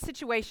faced with a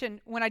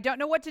situation when I don't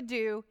know what to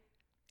do,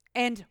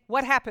 and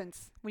what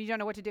happens when you don't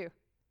know what to do?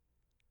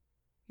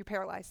 You're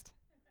paralyzed.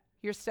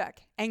 You're stuck.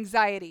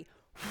 Anxiety.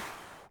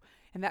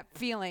 And that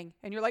feeling.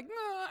 And you're like,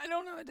 no, I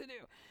don't know what to do.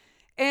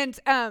 And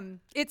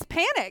it's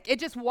panic. It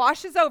just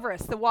washes over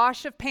us. The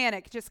wash of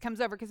panic just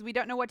comes over because we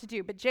don't know what to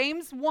do. But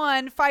James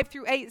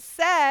 1:5-8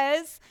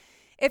 says,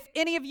 if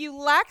any of you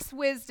lacks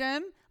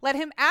wisdom, let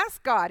him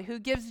ask God, who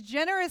gives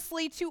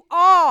generously to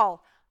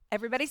all.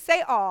 Everybody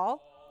say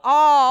all.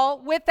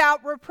 All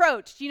without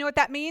reproach. Do you know what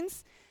that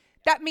means?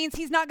 That means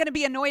he's not going to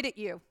be annoyed at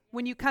you.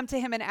 when you come to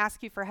him and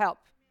ask you for help.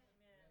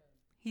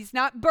 He's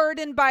not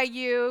burdened by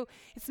you.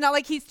 It's not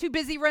like he's too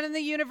busy running the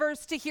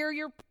universe to hear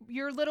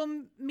your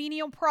little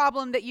menial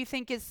problem that you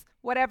think is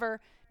whatever.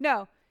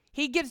 No,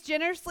 he gives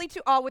generously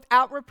to all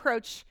without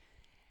reproach,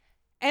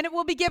 and it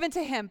will be given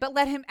to him. But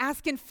let him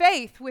ask in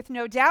faith with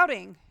no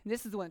doubting.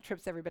 This is the one that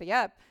trips everybody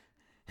up.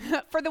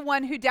 For the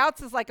one who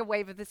doubts is like a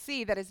wave of the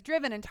sea that is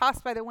driven and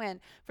tossed by the wind.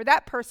 For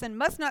that person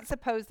must not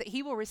suppose that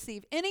he will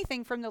receive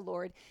anything from the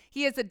Lord.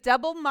 He is a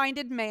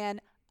double-minded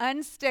man,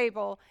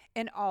 unstable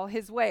in all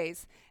his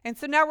ways. And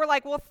so now we're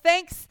like, well,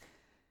 thanks,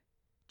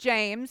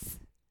 James.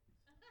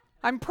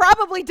 I'm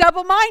probably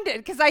double-minded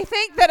because I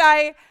think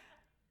I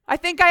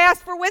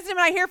asked for wisdom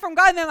and I hear from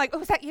God and they're like, oh,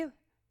 was that you?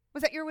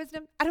 Was that your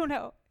wisdom? I don't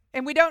know.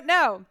 And we don't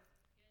know.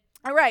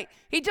 All right.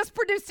 He just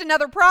produced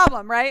another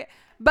problem, right?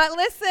 But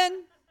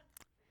listen,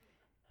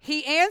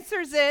 he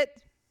answers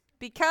it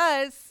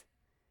because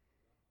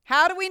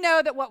how do we know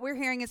that what we're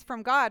hearing is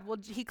from God? Well,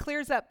 he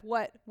clears up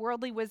what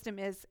worldly wisdom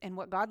is and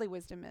what godly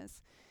wisdom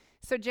is.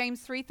 So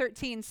James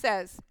 3:13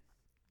 says,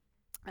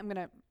 I'm going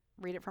to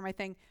read it from my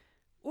thing.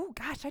 Oh,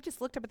 gosh, I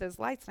just looked up at those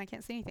lights and I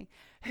can't see anything.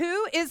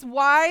 Who is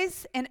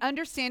wise and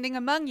understanding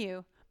among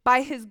you?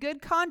 By his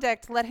good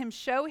conduct, let him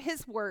show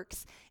his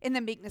works in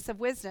the meekness of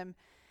wisdom.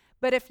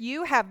 But if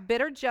you have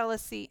bitter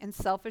jealousy and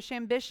selfish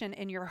ambition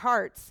in your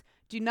hearts,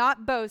 do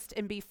not boast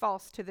and be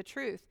false to the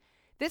truth.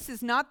 This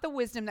is not the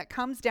wisdom that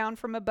comes down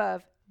from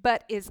above,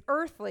 but is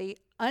earthly,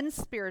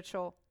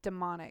 unspiritual,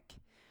 demonic.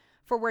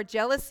 For where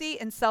jealousy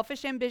and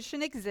selfish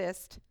ambition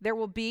exist, there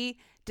will be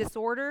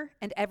disorder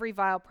and every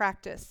vile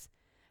practice.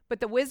 But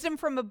the wisdom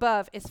from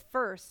above is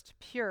first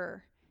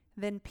pure,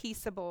 then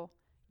peaceable,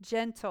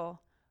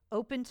 gentle,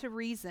 open to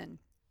reason,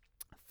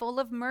 full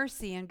of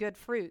mercy and good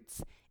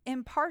fruits,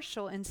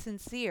 impartial and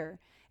sincere,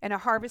 and a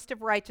harvest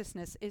of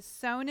righteousness is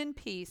sown in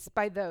peace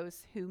by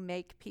those who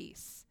make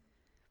peace.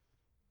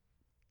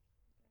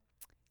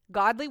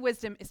 Godly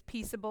wisdom is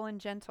peaceable and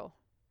gentle.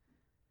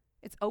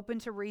 It's open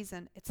to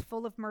reason. It's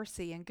full of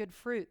mercy and good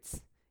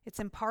fruits. It's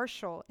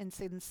impartial and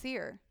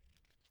sincere.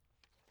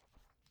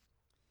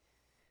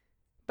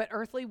 But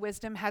earthly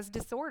wisdom has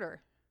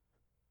disorder.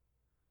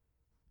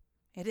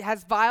 It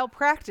has vile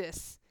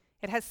practice.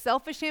 It has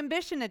selfish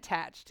ambition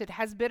attached. It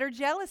has bitter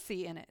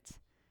jealousy in it.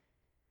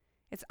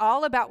 It's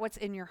all about what's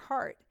in your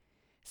heart.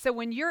 So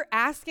when you're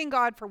asking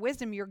God for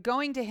wisdom, you're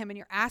going to him and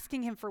you're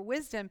asking him for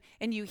wisdom,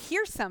 and you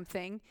hear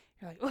something,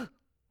 you're like, oh,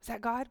 was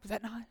that God? Was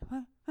that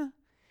not?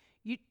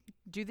 You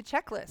do the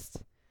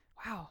checklist.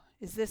 Wow,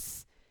 is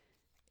this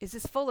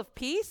full of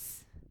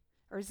peace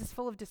or is this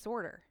full of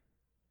disorder?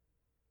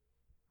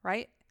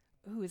 Right?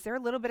 Ooh, is there a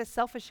little bit of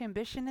selfish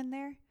ambition in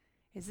there?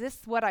 Is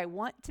this what I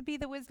want to be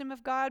the wisdom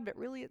of God, but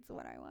really it's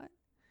what I want?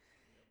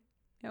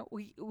 You know,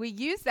 we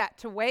use that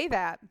to weigh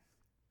that.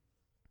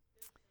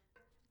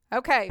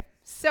 Okay,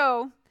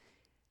 so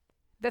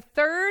the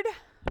third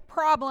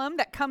problem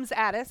that comes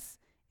at us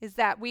is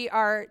that we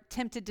are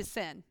tempted to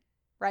sin,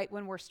 right,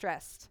 when we're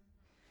stressed.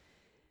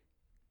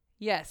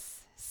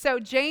 Yes. So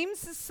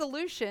James's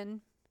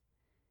solution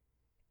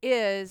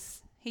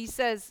is, he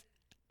says,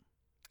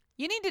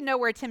 you need to know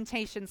where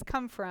temptations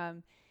come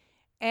from,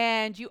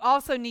 and you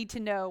also need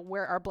to know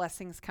where our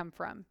blessings come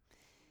from.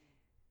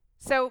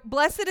 So,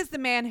 blessed is the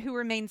man who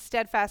remains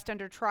steadfast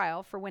under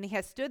trial, for when he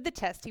has stood the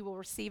test, he will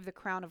receive the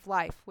crown of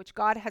life, which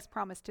God has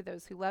promised to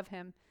those who love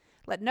him.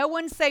 Let no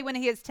one say when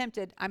he is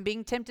tempted, I'm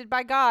being tempted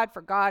by God,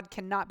 for God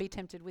cannot be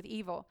tempted with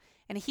evil,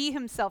 and he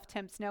himself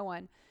tempts no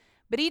one.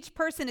 But each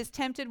person is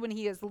tempted when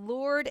he is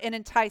lured and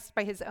enticed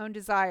by his own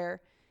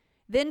desire.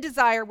 Then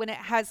desire, when it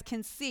has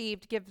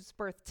conceived, gives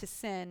birth to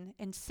sin,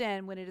 and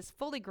sin, when it is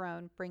fully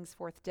grown, brings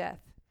forth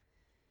death.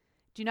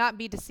 Do not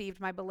be deceived,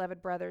 my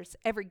beloved brothers.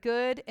 Every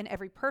good and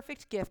every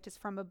perfect gift is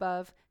from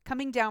above,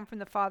 coming down from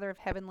the Father of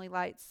heavenly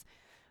lights,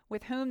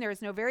 with whom there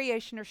is no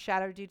variation or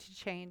shadow due to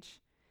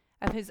change.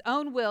 Of his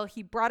own will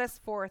he brought us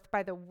forth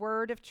by the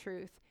word of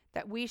truth,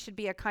 that we should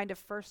be a kind of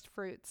first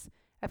fruits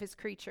of his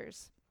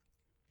creatures.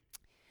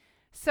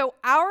 So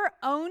our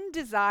own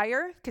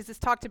desire, because this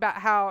talked about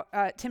how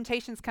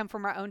temptations come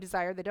from our own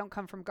desire, they don't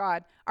come from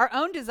God. Our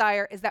own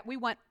desire is that we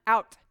want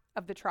out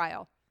of the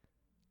trial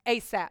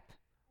ASAP.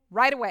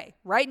 Right away,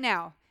 right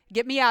now.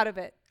 Get me out of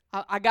it.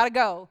 I got to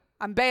go.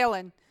 I'm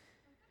bailing.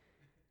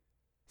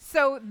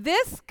 So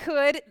this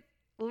could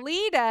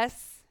lead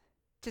us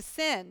to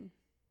sin.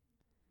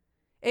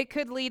 It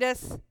could lead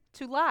us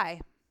to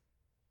lie,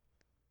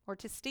 or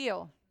to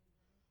steal,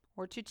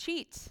 or to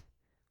cheat,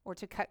 or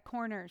to cut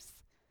corners,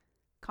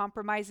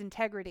 compromise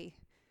integrity.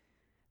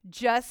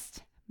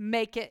 Just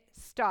make it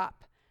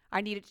stop. I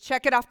need to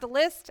check it off the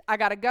list. I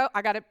got to go.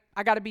 I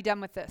got to be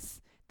done with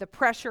this. The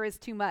pressure is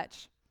too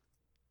much.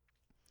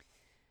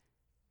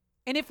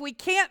 And if we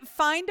can't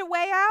find a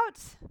way out,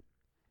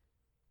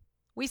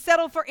 we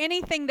settle for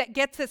anything that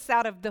gets us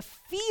out of the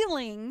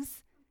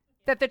feelings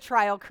that the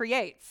trial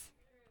creates.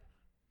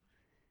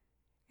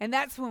 And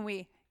that's when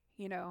we,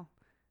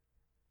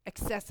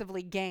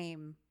 excessively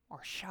game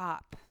or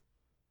shop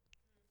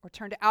or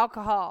turn to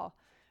alcohol,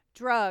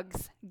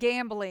 drugs,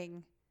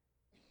 gambling,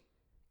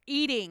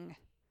 eating,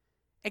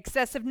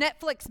 excessive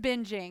Netflix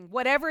binging,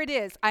 whatever it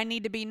is. I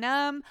need to be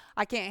numb.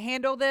 I can't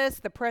handle this.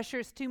 The pressure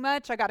is too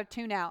much. I got to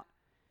tune out.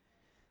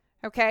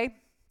 Okay?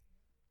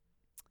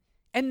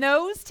 And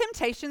those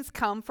temptations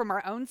come from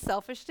our own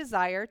selfish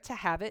desire to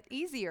have it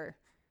easier.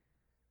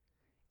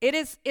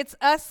 It's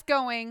us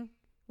going,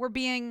 we're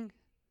being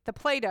the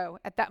Play-Doh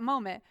at that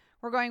moment.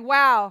 We're going,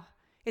 wow,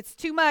 it's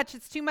too much,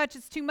 it's too much,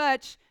 it's too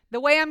much. The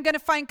way I'm going to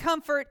find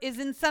comfort is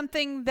in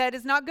something that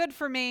is not good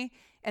for me.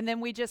 And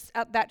then we just,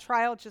 that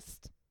trial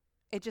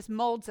it just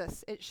molds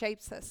us. It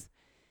shapes us.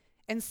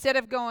 Instead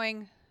of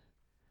going,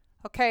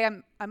 okay,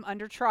 I'm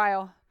under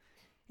trial.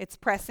 It's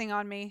pressing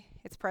on me.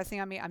 It's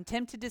pressing on me. I'm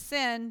tempted to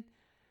sin.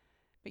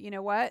 But you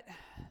know what?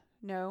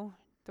 No,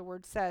 the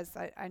word says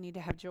I need to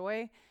have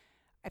joy.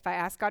 If I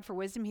ask God for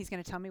wisdom, he's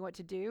going to tell me what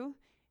to do.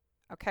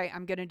 Okay,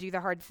 I'm going to do the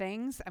hard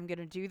things. I'm going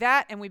to do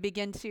that. And we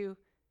begin to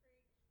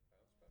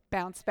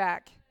bounce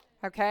back.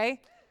 Okay?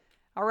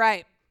 All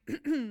right.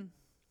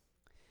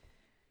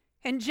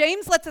 And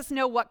James lets us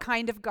know what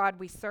kind of God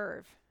we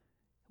serve.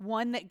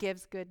 One that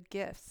gives good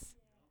gifts.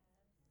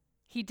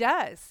 He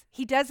does.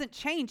 He doesn't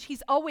change.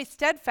 He's always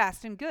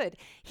steadfast and good.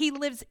 He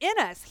lives in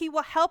us. He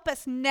will help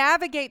us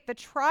navigate the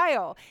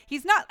trial.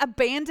 He's not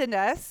abandoned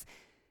us.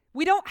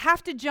 We don't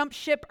have to jump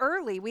ship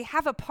early. We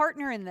have a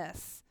partner in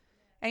this.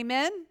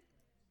 Amen?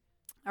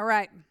 All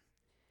right.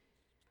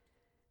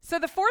 So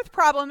the fourth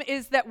problem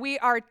is that we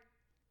are,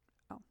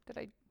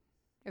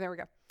 there we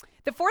go.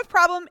 The fourth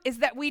problem is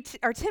that we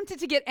are tempted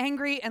to get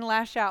angry and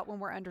lash out when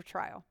we're under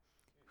trial.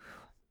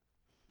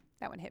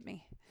 That one hit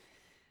me.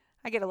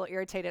 I get a little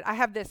irritated. I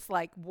have this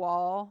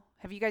wall.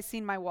 Have you guys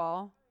seen my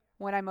wall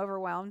when I'm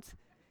overwhelmed?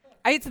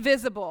 It's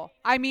visible.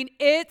 I mean,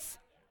 it's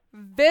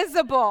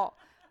visible.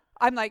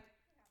 I'm like,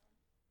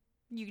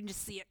 you can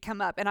just see it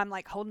come up. And I'm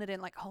holding it in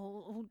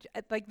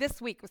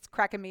this week was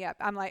cracking me up.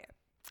 I'm like,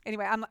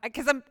 anyway,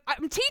 because I'm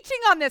teaching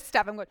on this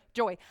stuff. I'm going,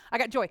 joy. I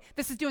got joy.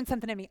 This is doing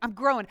something in me. I'm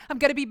growing. I'm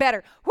going to be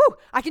better. Whoo,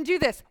 I can do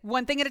this.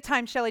 One thing at a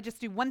time, Shelly. Just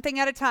do one thing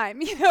at a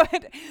time.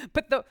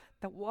 But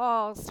the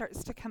wall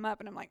starts to come up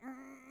and I'm like,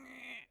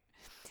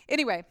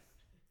 Anyway.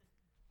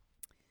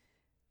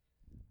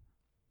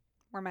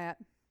 Where am I at?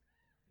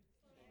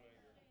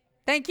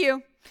 Thank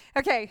you.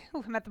 Okay.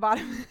 Ooh, I'm at the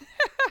bottom.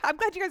 I'm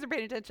glad you guys are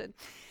paying attention.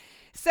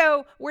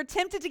 So we're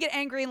tempted to get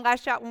angry and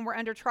lash out when we're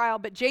under trial,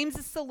 but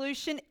James's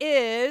solution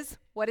is,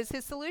 what is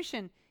his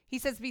solution? He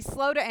says, be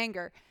slow to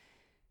anger.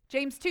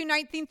 James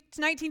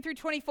 2:19 through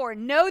 24.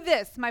 Know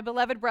this, my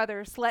beloved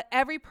brothers, let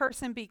every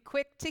person be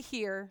quick to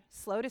hear,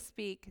 slow to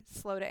speak,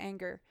 slow to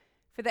anger.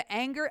 For the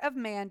anger of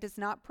man does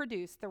not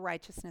produce the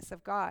righteousness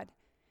of God.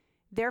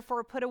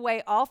 Therefore put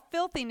away all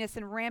filthiness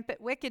and rampant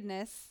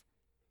wickedness.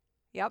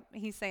 Yep,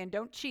 he's saying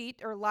don't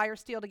cheat or lie or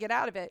steal to get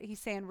out of it. He's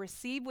saying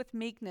receive with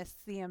meekness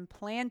the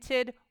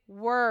implanted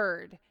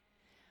word,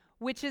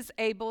 which is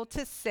able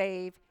to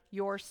save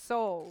your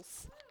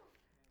souls.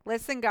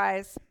 Listen,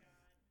 guys.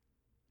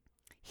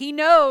 He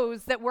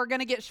knows that we're going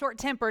to get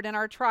short-tempered in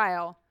our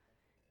trial,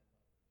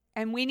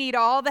 and we need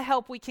all the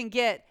help we can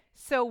get.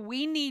 So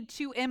we need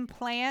to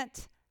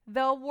implant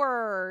the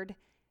word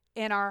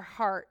in our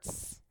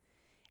hearts.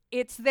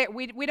 It's that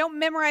we don't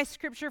memorize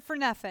scripture for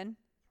nothing,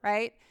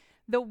 right?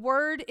 The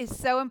word is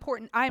so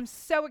important. I am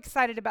so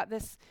excited about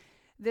this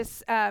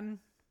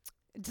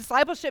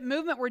discipleship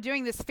movement we're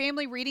doing, this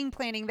family reading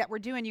planning that we're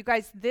doing. You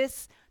guys,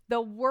 the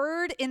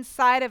word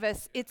inside of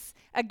us, it's,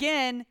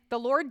 again, the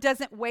Lord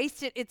doesn't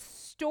waste it. It's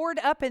stored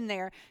up in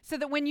there so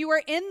that when you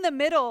are in the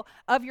middle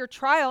of your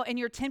trial and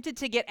you're tempted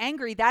to get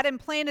angry, that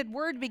implanted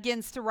word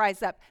begins to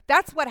rise up.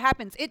 That's what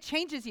happens. It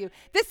changes you.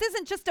 This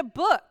isn't just a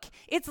book.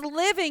 It's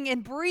living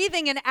and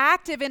breathing and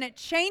active, and it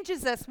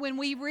changes us when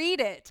we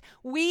read it.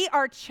 We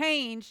are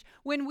changed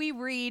when we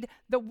read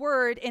the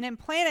word and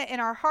implant it in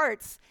our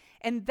hearts.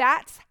 And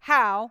that's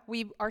how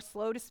we are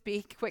slow to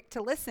speak, quick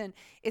to listen,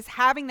 is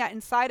having that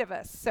inside of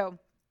us. So,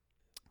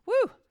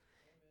 woo,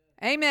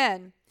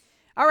 amen.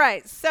 All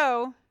right,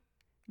 so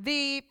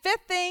the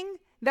fifth thing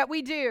that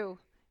we do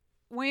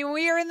when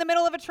we are in the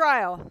middle of a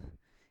trial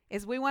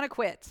is we want to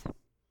quit.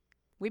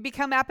 We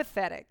become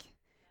apathetic.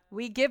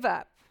 We give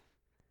up,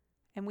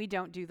 and we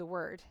don't do the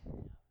word.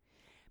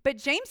 But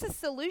James's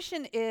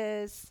solution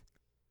is,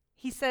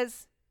 he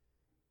says,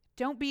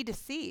 don't be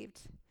deceived.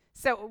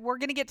 So we're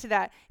going to get to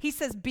that. He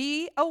says,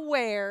 be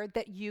aware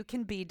that you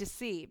can be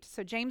deceived.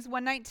 So James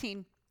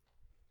 1:19,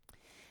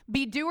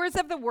 be doers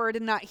of the word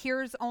and not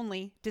hearers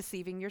only,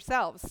 deceiving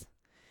yourselves.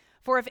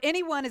 For if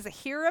anyone is a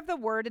hearer of the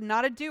word and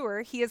not a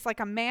doer, he is like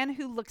a man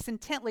who looks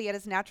intently at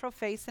his natural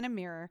face in a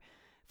mirror.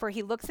 For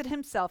he looks at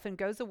himself and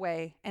goes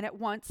away and at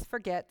once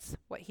forgets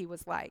what he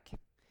was like.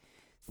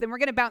 So then we're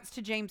going to bounce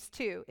to James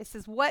 2. It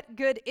says, what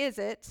good is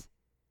it,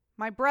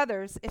 my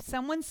brothers, if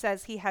someone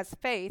says he has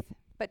faith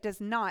but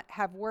does not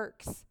have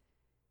works?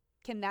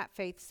 Can that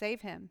faith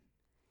save him?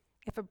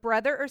 If a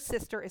brother or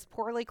sister is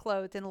poorly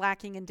clothed and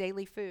lacking in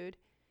daily food,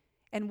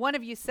 and one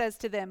of you says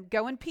to them,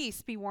 go in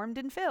peace, be warmed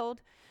and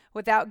filled,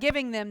 without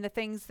giving them the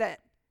things that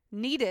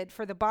needed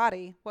for the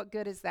body, what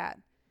good is that?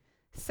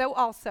 So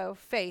also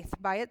faith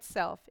by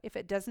itself, if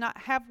it does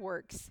not have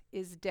works,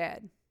 is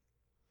dead.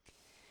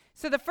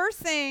 So the first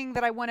thing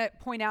that I want to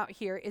point out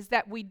here is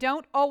that we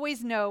don't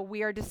always know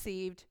we are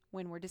deceived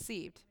when we're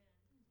deceived.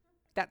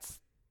 That's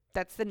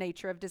the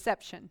nature of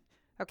deception,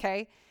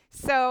 okay?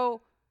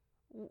 So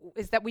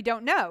is that we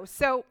don't know.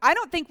 So I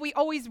don't think we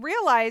always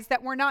realize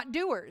that we're not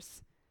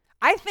doers.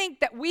 I think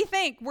that we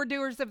think we're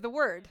doers of the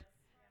word,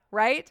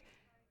 right?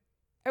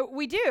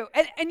 We do.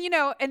 And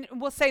and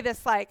we'll say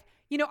this like,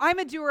 I'm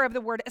a doer of the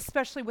word,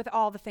 especially with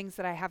all the things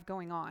that I have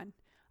going on.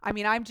 I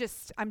mean, I'm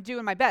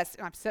doing my best.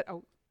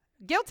 And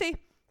guilty.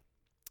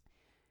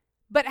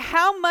 But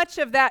how much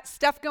of that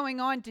stuff going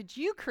on did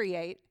you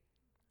create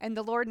and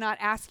the Lord not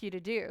ask you to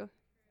do?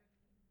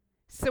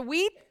 So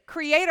we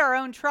create our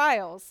own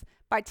trials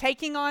by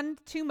taking on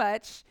too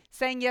much,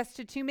 saying yes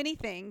to too many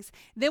things.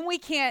 Then we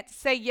can't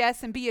say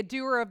yes and be a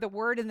doer of the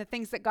word and the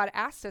things that God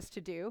asked us to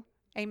do.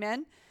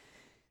 Amen.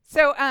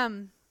 So,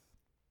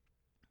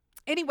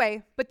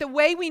 anyway, but the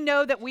way we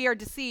know that we are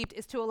deceived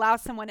is to allow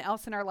someone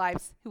else in our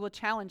lives who will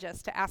challenge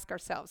us to ask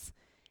ourselves,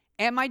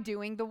 am I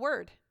doing the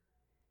word?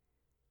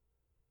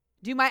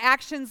 Do my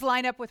actions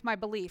line up with my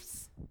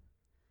beliefs?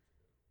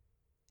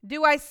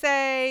 Do I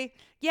say,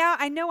 yeah,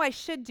 I know I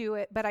should do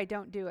it, but I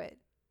don't do it?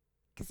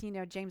 Because,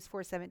 James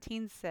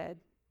 4:17 says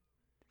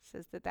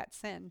that that's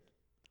sin.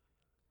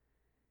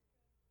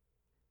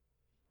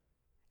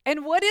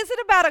 And what is it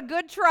about a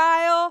good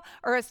trial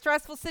or a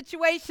stressful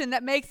situation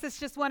that makes us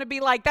just want to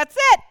be like, that's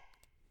it.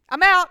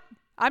 I'm out.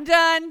 I'm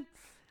done.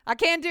 I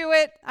can't do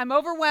it. I'm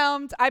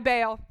overwhelmed. I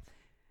bail.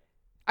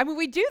 I mean,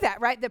 we do that,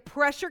 right? The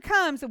pressure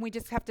comes and we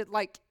just have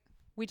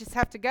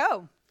to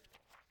go.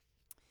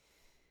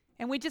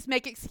 And we just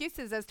make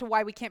excuses as to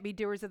why we can't be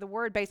doers of the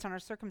word based on our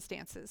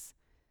circumstances.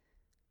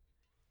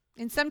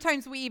 And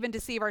sometimes we even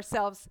deceive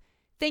ourselves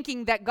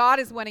thinking that God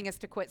is wanting us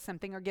to quit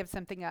something or give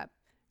something up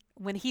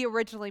when he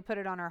originally put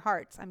it on our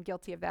hearts. I'm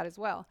guilty of that as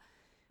well.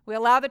 We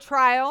allow the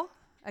trial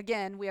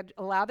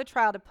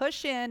to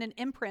push in and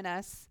imprint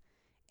us,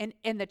 and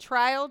the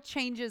trial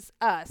changes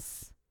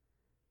us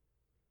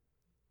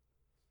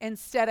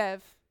instead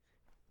of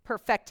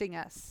perfecting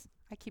us.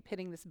 I keep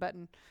hitting this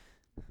button.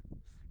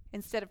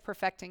 Instead of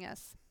perfecting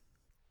us.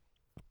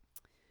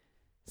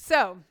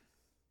 So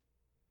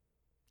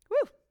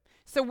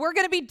we're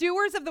going to be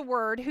doers of the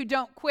word who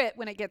don't quit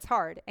when it gets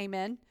hard.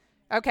 Amen.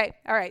 Okay,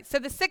 all right. So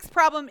the sixth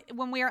problem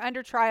when we are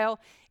under trial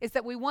is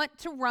that we want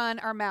to run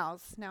our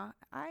mouths. Now,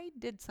 I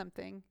did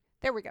something.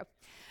 There we go.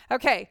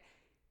 Okay.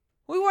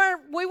 We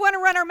want to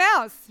run our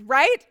mouths,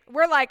 right?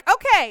 We're like,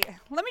 okay,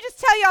 let me just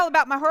tell you all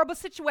about my horrible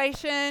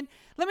situation.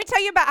 Let me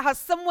tell you about how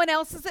someone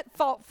else is at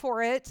fault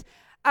for it.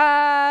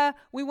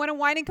 We want to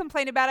whine and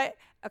complain about it.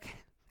 Okay.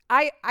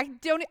 I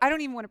don't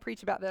even want to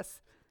preach about this.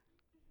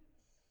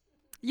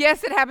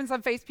 Yes, it happens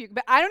on Facebook,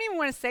 but I don't even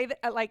want to say that,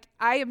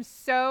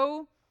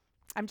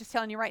 I'm just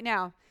telling you right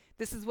now,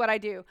 this is what I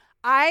do.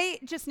 I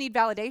just need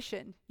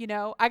validation.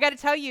 I got to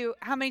tell you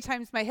how many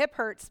times my hip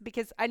hurts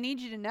because I need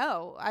you to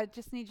know. I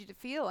just need you to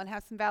feel and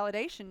have some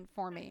validation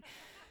for me.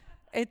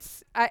 And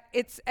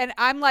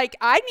I'm like,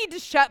 I need to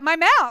shut my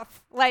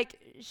mouth. Like,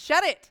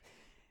 shut it.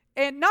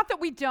 And not that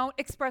we don't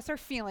express our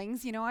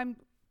feelings. I'm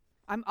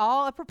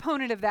all a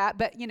proponent of that,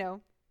 but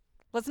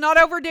let's not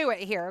overdo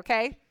it here,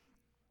 okay?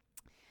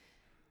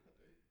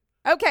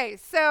 Okay,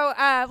 so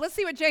let's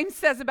see what James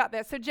says about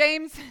this. So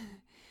James,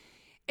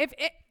 if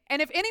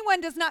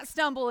anyone does not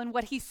stumble in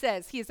what he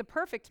says, he is a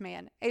perfect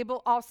man,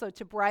 able also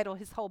to bridle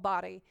his whole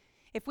body.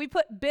 If we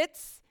put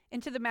bits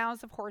into the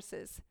mouths of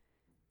horses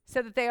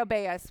so that they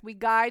obey us, we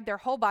guide their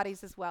whole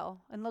bodies as well.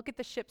 And look at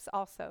the ships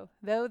also.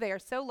 Though they are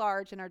so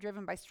large and are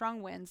driven by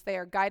strong winds, they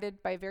are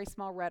guided by a very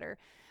small rudder,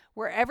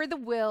 wherever the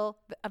will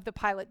of the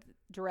pilot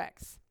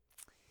directs.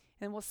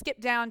 And we'll skip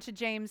down to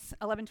James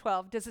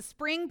 11:12. Does a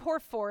spring pour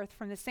forth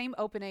from the same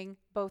opening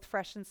both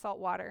fresh and salt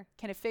water?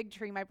 Can a fig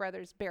tree, my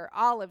brothers, bear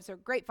olives or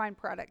grapevine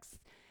produce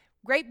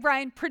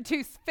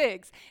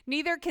figs?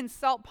 Neither can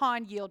salt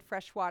pond yield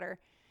fresh water.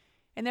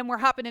 And then we're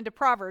hopping into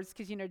Proverbs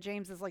because,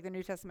 James is like the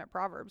New Testament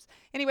Proverbs.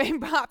 Anyway,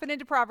 hopping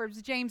into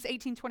Proverbs, James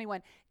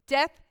 18:21.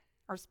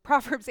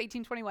 Proverbs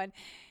 18:21.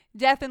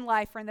 Death and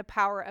life are in the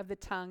power of the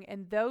tongue,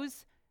 and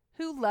those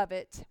who love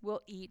it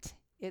will eat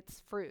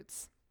its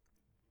fruits.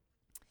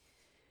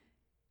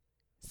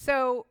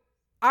 So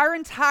our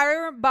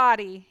entire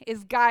body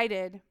is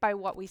guided by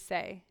what we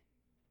say.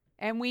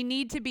 And we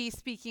need to be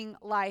speaking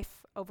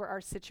life over our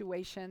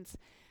situations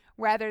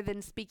rather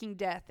than speaking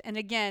death. And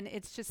again,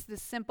 it's just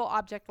this simple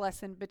object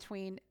lesson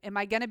between, am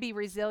I going to be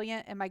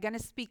resilient? Am I going to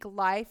speak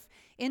life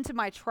into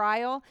my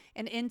trial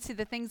and into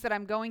the things that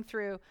I'm going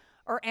through?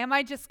 Or am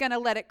I just going to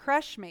let it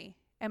crush me?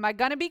 Am I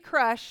going to be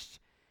crushed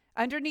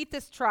underneath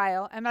this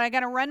trial? Am I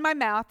going to run my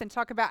mouth and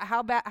talk about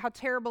how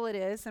terrible it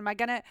is? Am I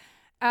going to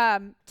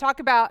talk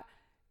about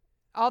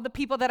all the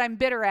people that I'm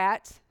bitter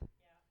at?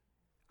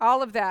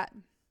 All of that.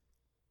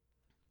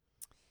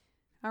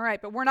 All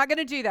right, but we're not going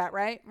to do that,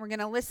 right? We're going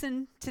to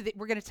listen to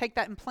we're going to take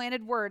that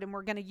implanted word and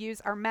we're going to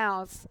use our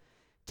mouths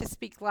to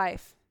speak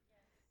life.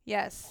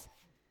 Yes.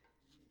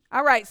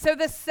 All right, so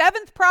the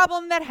seventh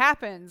problem that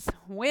happens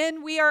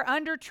when we are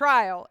under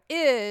trial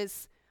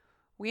is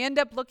we end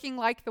up looking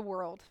like the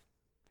world.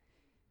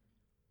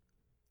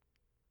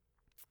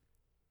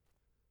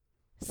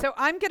 So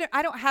I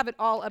don't have it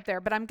all up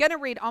there, but I'm going to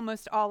read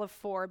almost all of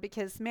 4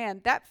 because,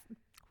 man,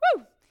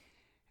 whew.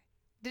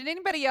 Did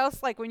anybody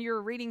else, like when you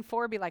were reading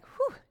 4, be like,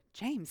 whew,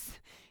 James,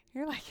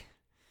 you're like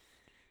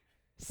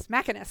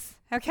smacking us.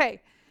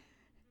 Okay,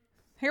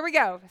 here we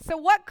go. So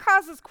what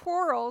causes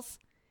quarrels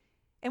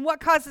and what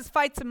causes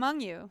fights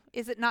among you?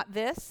 Is it not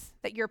this,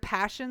 that your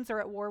passions are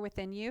at war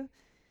within you?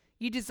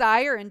 You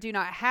desire and do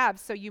not have,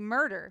 so you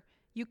murder.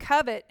 You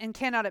covet and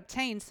cannot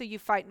obtain, so you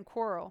fight and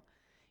quarrel.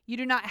 You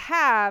do not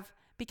have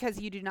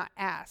because you do not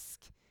ask.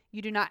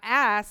 You do not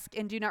ask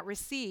and do not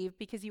receive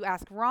because you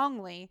ask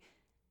wrongly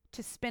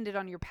to spend it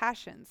on your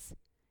passions.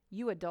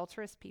 You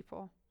adulterous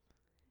people.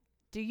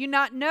 Do you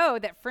not know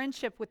that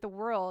friendship with the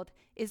world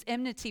is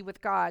enmity with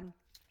God?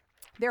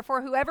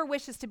 Therefore, whoever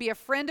wishes to be a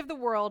friend of the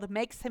world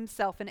makes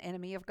himself an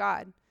enemy of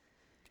God.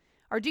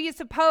 Or do you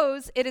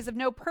suppose it is of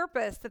no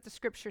purpose that the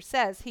scripture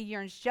says he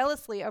yearns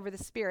jealously over the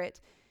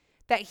Spirit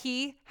that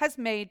he has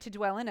made to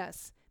dwell in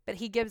us, but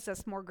he gives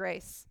us more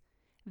grace?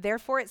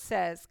 Therefore it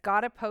says,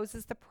 God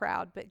opposes the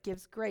proud, but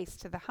gives grace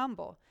to the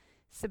humble.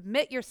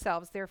 Submit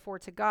yourselves, therefore,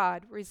 to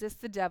God.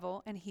 Resist the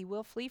devil, and he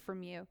will flee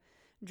from you.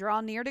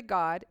 Draw near to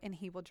God, and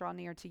he will draw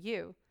near to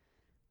you.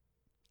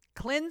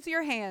 Cleanse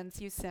your hands,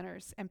 you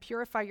sinners, and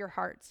purify your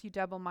hearts, you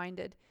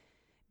double-minded.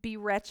 Be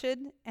wretched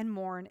and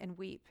mourn and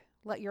weep.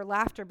 Let your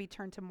laughter be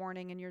turned to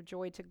mourning and your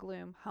joy to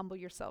gloom. Humble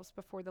yourselves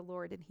before the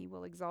Lord, and he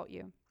will exalt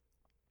you.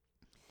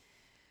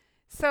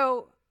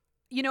 So,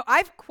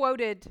 I've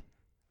quoted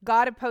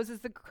God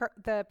opposes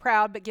the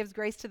proud but gives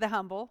grace to the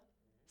humble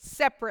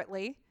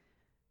separately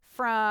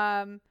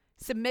from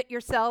submit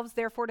yourselves,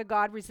 therefore, to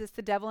God, resist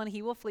the devil, and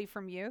he will flee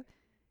from you.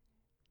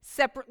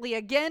 Separately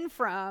again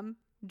from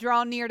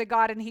draw near to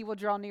God, and he will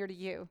draw near to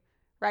you,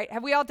 right?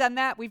 Have we all done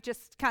that? We've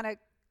just kind of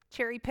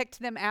cherry-picked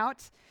them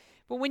out.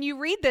 But when you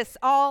read this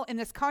all in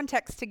this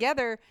context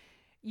together,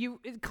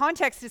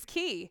 context is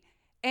key.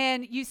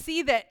 And you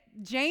see that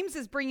James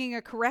is bringing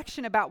a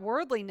correction about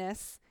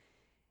worldliness,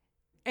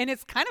 and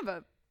it's kind of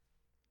a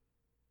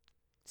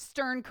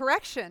stern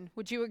correction.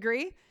 Would you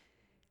agree?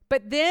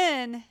 But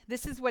then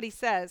this is what he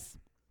says.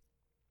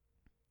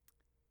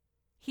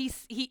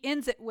 He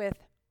ends it with,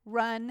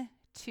 run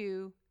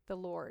to the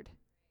Lord.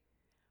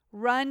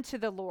 Run to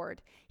the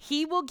Lord.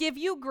 He will give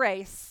you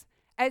grace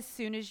as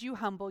soon as you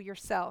humble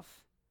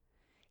yourself.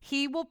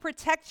 He will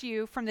protect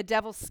you from the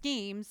devil's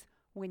schemes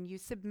when you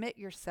submit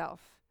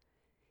yourself.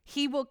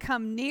 He will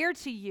come near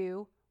to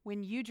you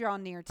when you draw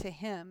near to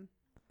him.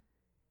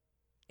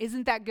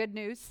 Isn't that good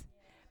news?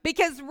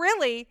 Because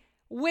really,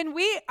 when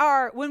we're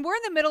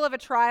in the middle of a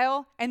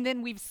trial and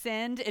then we've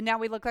sinned and now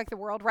we look like the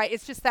world, right?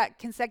 It's just that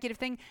consecutive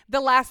thing.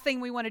 The last thing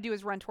we want to do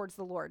is run towards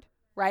the Lord,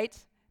 right?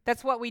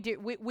 That's what we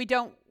do. We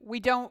don't,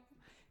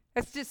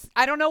 that's just,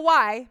 I don't know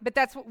why, but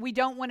that's what we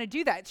don't want to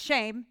do that. It's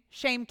shame.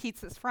 Shame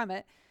keeps us from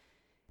it.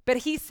 But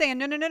he's saying,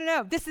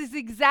 no. This is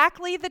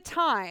exactly the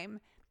time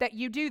that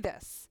you do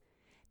this.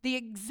 The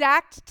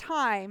exact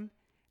time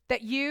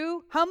that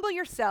you humble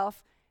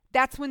yourself,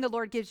 that's when the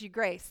Lord gives you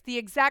grace. The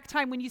exact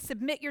time when you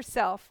submit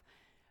yourself,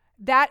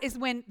 that is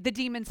when the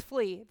demons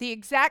flee. The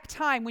exact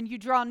time when you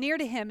draw near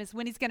to him is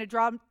when he's going to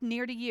draw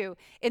near to you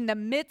in the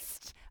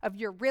midst of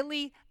your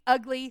really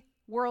ugly,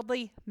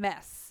 worldly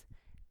mess.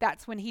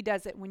 That's when he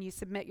does it, when you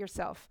submit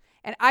yourself.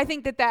 And I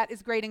think that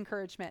is great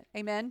encouragement.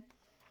 Amen?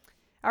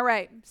 All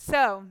right,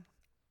 so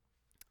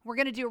we're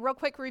going to do a real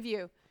quick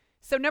review.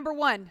 So number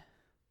 1,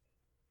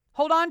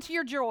 hold on to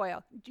your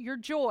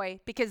joy,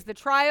 because the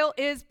trial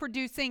is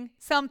producing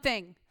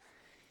something.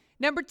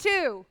 Number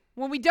 2,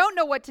 when we don't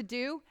know what to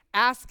do,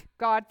 ask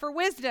God for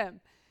wisdom.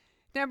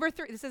 Number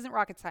 3, this isn't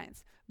rocket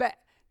science, but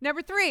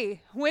number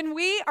 3, when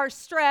we are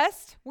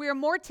stressed, we are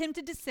more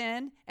tempted to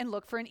sin and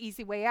look for an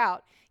easy way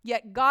out.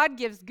 Yet God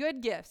gives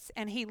good gifts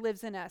and he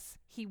lives in us.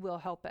 He will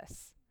help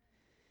us.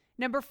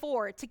 Number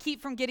 4, to keep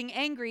from getting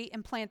angry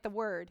and plant the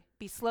word.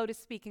 Be slow to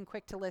speak and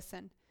quick to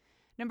listen.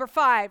 Number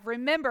 5,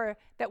 remember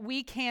that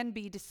we can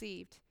be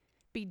deceived.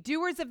 Be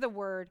doers of the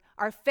word.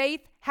 Our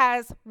faith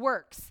has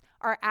works.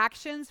 Our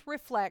actions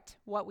reflect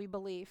what we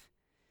believe.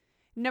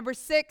 Number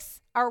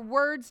 6, our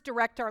words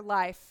direct our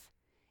life.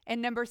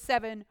 And number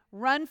 7,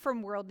 run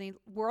from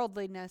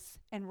worldliness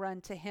and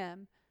run to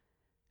him.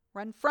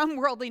 Run from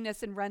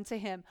worldliness and run to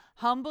him.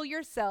 Humble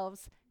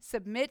yourselves,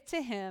 submit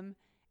to him,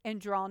 and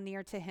draw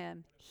near to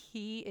him.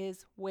 He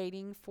is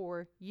waiting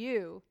for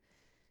you.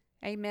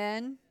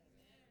 Amen.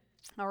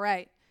 All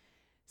right.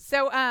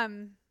 So,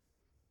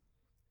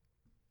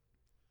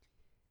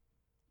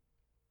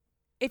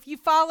 if you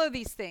follow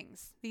these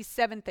things, these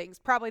 7 things,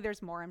 probably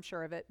there's more, I'm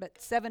sure of it, but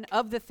 7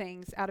 of the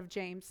things out of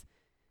James,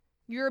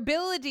 your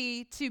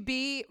ability to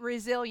be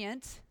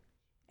resilient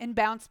and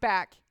bounce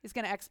back is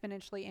going to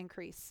exponentially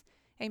increase.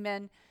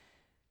 Amen.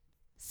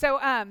 So,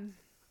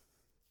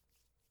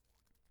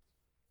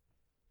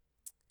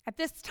 at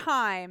this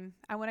time,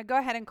 I want to go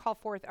ahead and call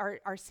forth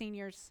our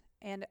seniors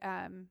and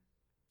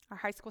our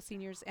high school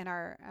seniors, and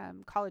our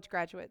college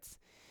graduates.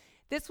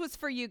 This was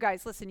for you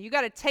guys. Listen, you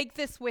got to take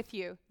this with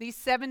you. These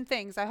 7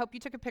 things. I hope you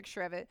took a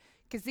picture of it,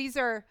 because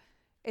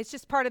it's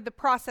just part of the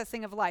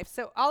processing of life.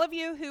 So all of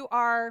you who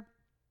are,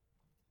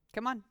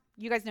 come on,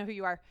 you guys know who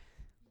you are.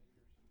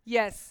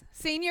 Yes,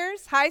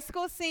 seniors, high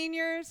school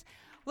seniors.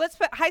 Let's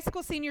put high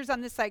school seniors on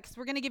this side, because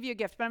we're going to give you a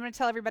gift, but I'm going to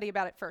tell everybody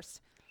about it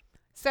first.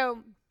 So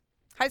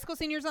high school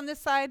seniors on this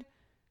side,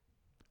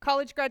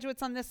 college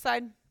graduates on this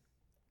side.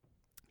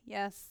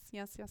 Yes.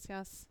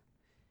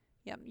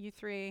 Yep, you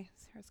 3.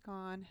 Sarah's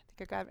gone. I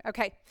think I got it.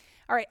 Okay.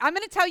 All right. I'm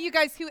going to tell you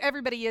guys who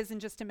everybody is in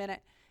just a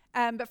minute.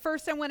 But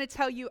first, I want to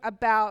tell you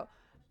about,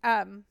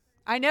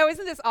 I know,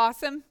 isn't this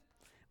awesome?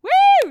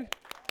 Woo!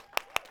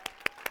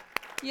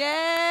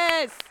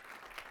 Yes.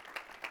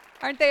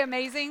 Aren't they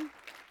amazing?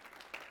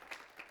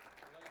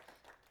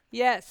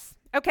 Yes.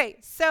 Okay.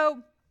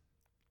 So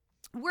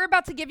we're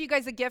about to give you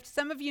guys a gift.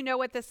 Some of you know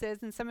what this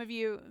is, and some of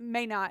you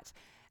may not.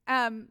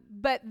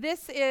 But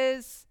this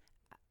is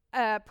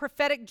a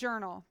prophetic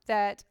journal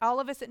that all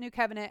of us at New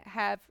Covenant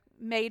have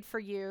made for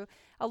you.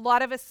 A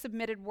lot of us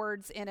submitted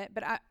words in it,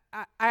 but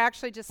I'm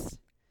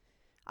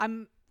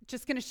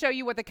just going to show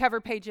you what the cover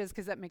page is,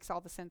 because that makes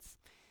all the sense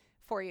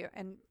for you.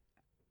 And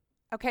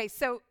okay,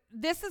 so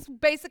this is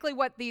basically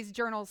what these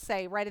journals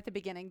say right at the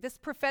beginning. This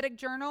prophetic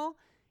journal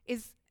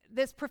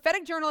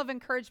of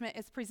encouragement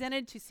is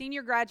presented to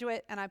senior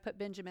graduate, and I put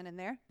Benjamin in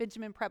there,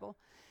 Benjamin Preble,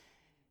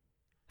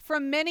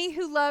 from many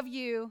who love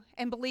you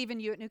and believe in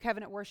you at New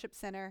Covenant Worship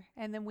Center.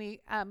 And then we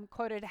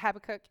quoted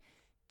Habakkuk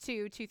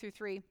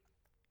 2:2-3.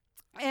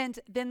 And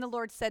then the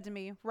Lord said to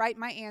me, write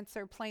my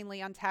answer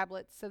plainly on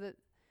tablets so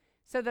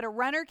that a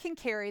runner can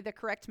carry the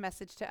correct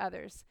message to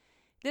others.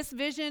 This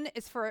vision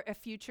is for a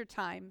future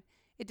time.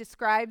 It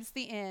describes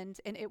the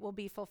end, and it will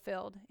be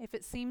fulfilled. If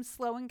it seems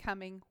slow in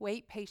coming,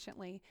 wait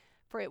patiently,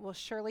 for it will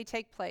surely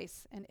take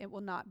place, and it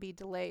will not be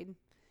delayed.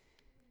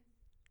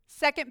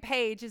 Second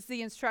page is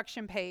the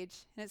instruction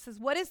page, and it says,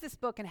 what is this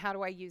book and how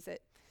do I use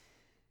it?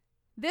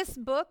 This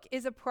book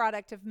is a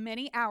product of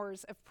many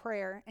hours of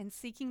prayer and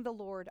seeking the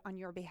Lord on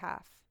your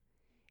behalf.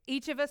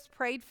 Each of us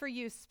prayed for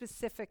you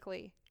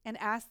specifically and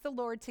asked the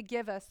Lord to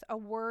give us a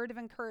word of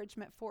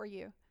encouragement for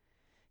you.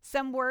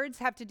 Some words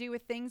have to do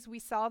with things we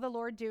saw the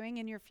Lord doing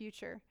in your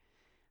future.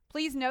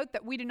 Please note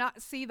that we do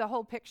not see the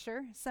whole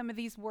picture. Some of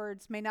these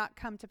words may not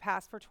come to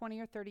pass for 20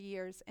 or 30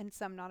 years, and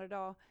some not at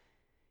all.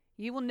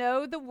 You will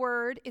know the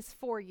word is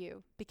for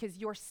you because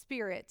your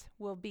spirit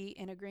will be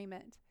in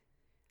agreement.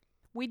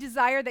 We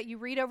desire that you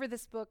read over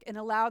this book and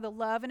allow the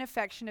love and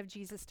affection of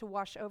Jesus to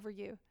wash over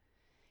you.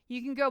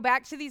 You can go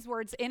back to these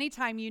words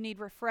anytime you need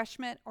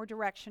refreshment or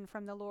direction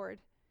from the Lord.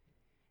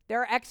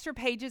 There are extra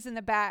pages in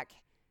the back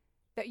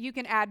that you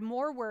can add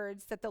more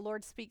words that the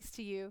Lord speaks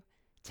to you,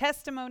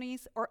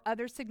 testimonies, or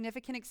other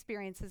significant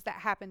experiences that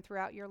happen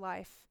throughout your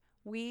life.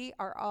 We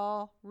are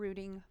all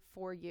rooting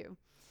for you.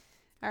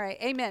 All right,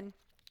 amen.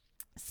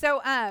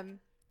 So,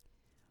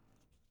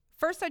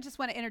 first I just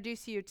want to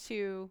introduce you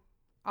to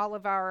all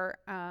of our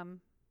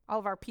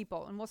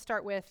people, and we'll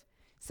start with,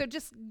 so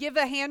just give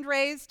a hand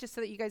raise just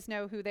so that you guys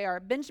know who they are.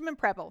 Benjamin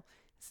Preble.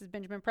 This is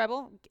Benjamin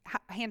Preble.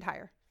 Hand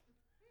higher.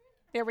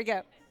 There we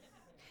go.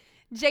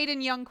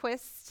 Jaden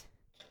Youngquist.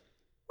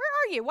 Where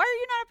are you? Why are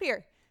you not up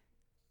here?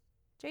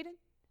 Jaden?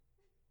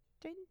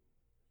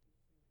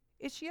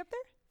 Is she up there?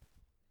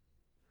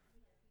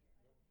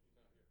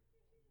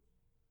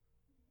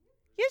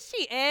 Yes,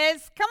 she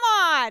is. Come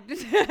on.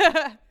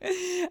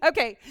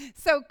 Okay,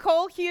 so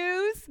Cole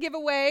Hughes, give a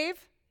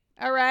wave.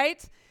 All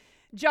right.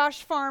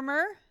 Josh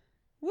Farmer.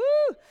 Woo.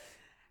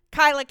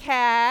 Kyla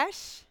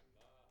Cash.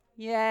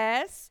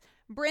 Yes.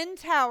 Bryn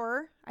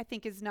Tower, I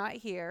think, is not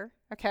here.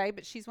 Okay,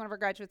 but she's one of our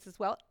graduates as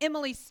well.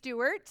 Emily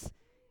Stewart.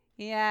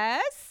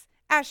 Yes.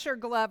 Asher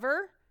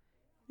Glover.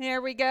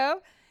 There we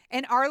go.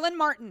 And Arlen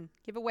Martin.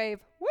 Give a wave.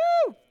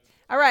 Woo.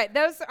 All right,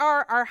 those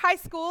are our high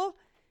school.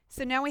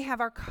 So now we have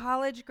our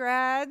college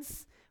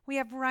grads. We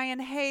have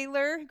Ryan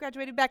Haler, who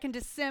graduated back in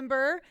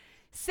December.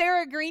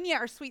 Sarah Grenia,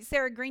 our sweet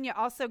Sarah Grenia,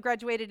 also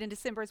graduated in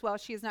December as well.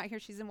 She is not here.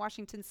 She's in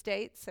Washington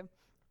State. So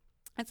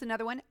that's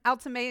another one.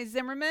 Altamay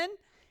Zimmerman.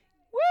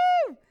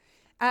 Woo!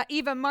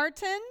 Eva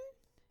Martin.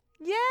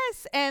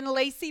 Yes. And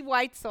Lacey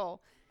Weitzel.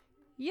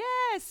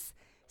 Yes.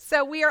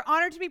 So we are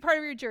honored to be part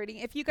of your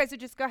journey. If you guys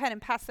would just go ahead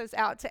and pass those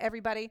out to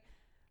everybody.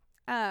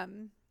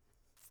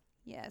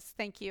 Yes,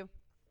 thank you.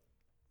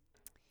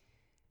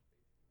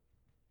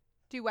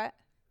 Do what?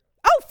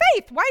 Oh,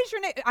 Faith. Why is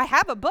your name? I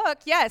have a book.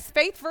 Yes,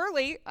 Faith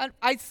Furley.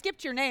 I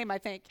skipped your name, I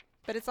think,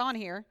 but it's on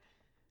here.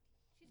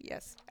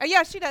 Yes. Oh,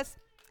 yeah, she does.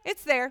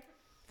 It's there.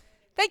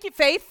 Thank you,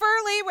 Faith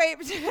Furley. Wait,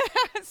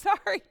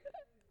 sorry.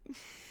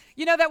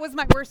 You know, that was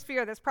my worst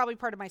fear. That's probably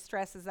part of my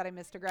stress is that I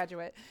missed a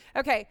graduate.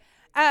 Okay.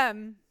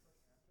 All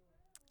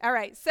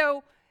right.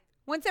 So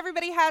once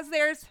everybody has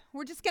theirs,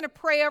 we're just going to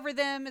pray over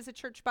them as a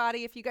church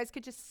body. If you guys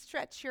could just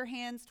stretch your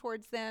hands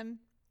towards them.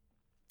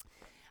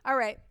 All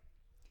right.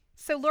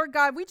 So, Lord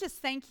God, we just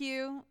thank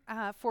you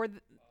for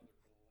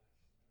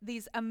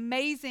these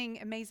amazing,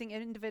 amazing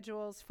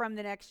individuals from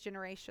the next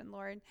generation,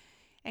 Lord.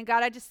 And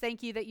God, I just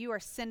thank you that you are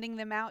sending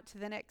them out to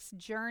the next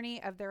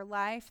journey of their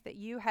life, that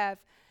you have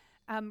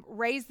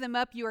raised them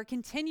up. You are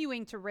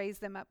continuing to raise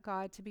them up,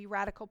 God, to be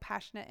radical,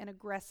 passionate, and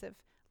aggressive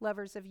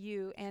lovers of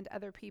you and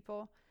other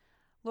people.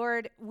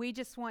 Lord, we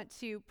just want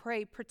to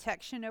pray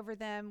protection over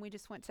them. We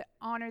just want to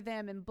honor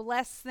them and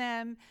bless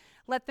them.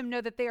 Let them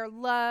know that they are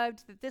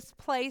loved, that this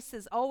place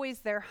is always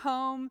their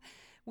home.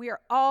 We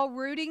are all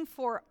rooting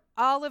for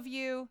all of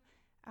you.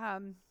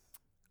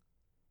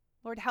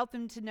 Lord, help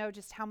them to know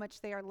just how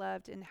much they are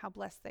loved and how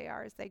blessed they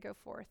are as they go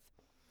forth.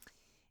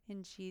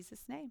 In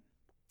Jesus' name,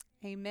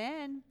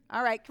 amen.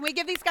 All right, can we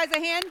give these guys a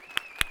hand?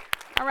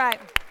 All right.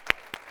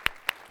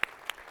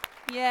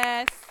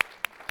 Yes.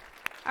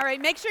 All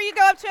right, make sure you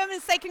go up to them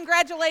and say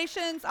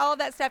congratulations, all of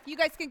that stuff. You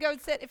guys can go and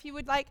sit if you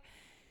would like.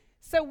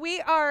 So we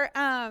are,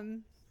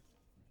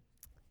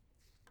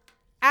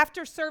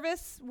 after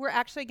service, we're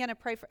actually going to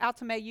pray for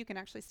Altamay. You can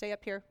actually stay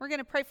up here. We're going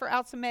to pray for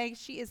Altamay.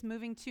 She is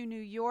moving to New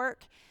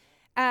York.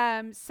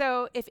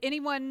 So if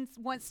anyone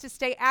wants to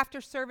stay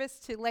after service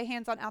to lay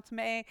hands on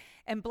Altamay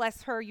and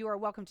bless her, you are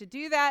welcome to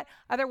do that.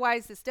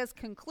 Otherwise, this does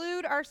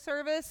conclude our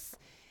service.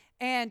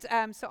 And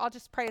so I'll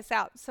just pray us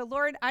out. So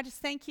Lord, I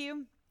just thank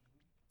you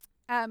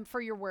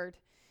for your word.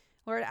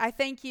 Lord, I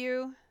thank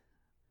you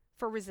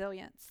for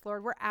resilience.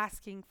 Lord, we're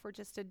asking for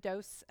just a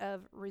dose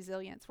of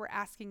resilience. We're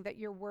asking that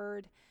your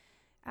word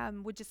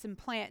would just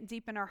implant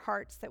deep in our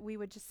hearts, that we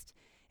would just,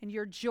 and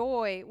your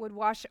joy would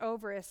wash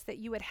over us, that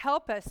you would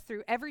help us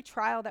through every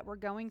trial that we're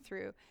going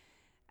through.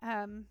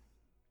 God,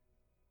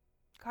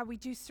 we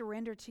do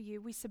surrender to you.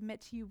 We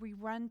submit to you. We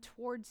run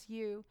towards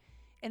you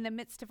in the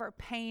midst of our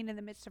pain, in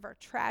the midst of our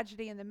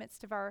tragedy, in the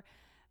midst of our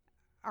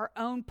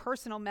own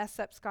personal mess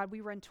ups. God,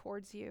 we run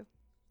towards you.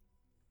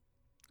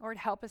 Lord,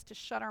 help us to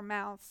shut our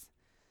mouths.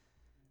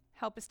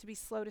 Help us to be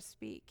slow to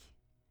speak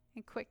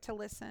and quick to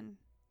listen.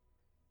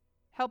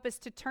 Help us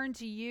to turn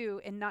to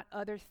you and not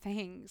other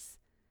things.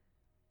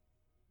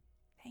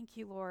 Thank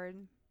you,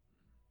 Lord.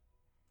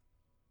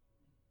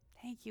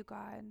 Thank you,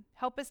 God.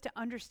 Help us to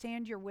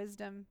understand your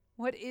wisdom.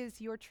 What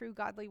is your true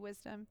godly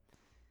wisdom?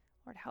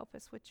 Lord, help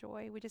us with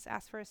joy. We just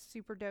ask for a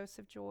super dose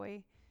of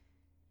joy.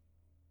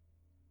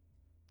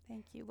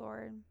 Thank you,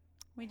 Lord.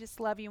 We just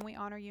love you and we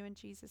honor you in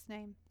Jesus'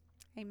 name.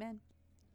 Amen.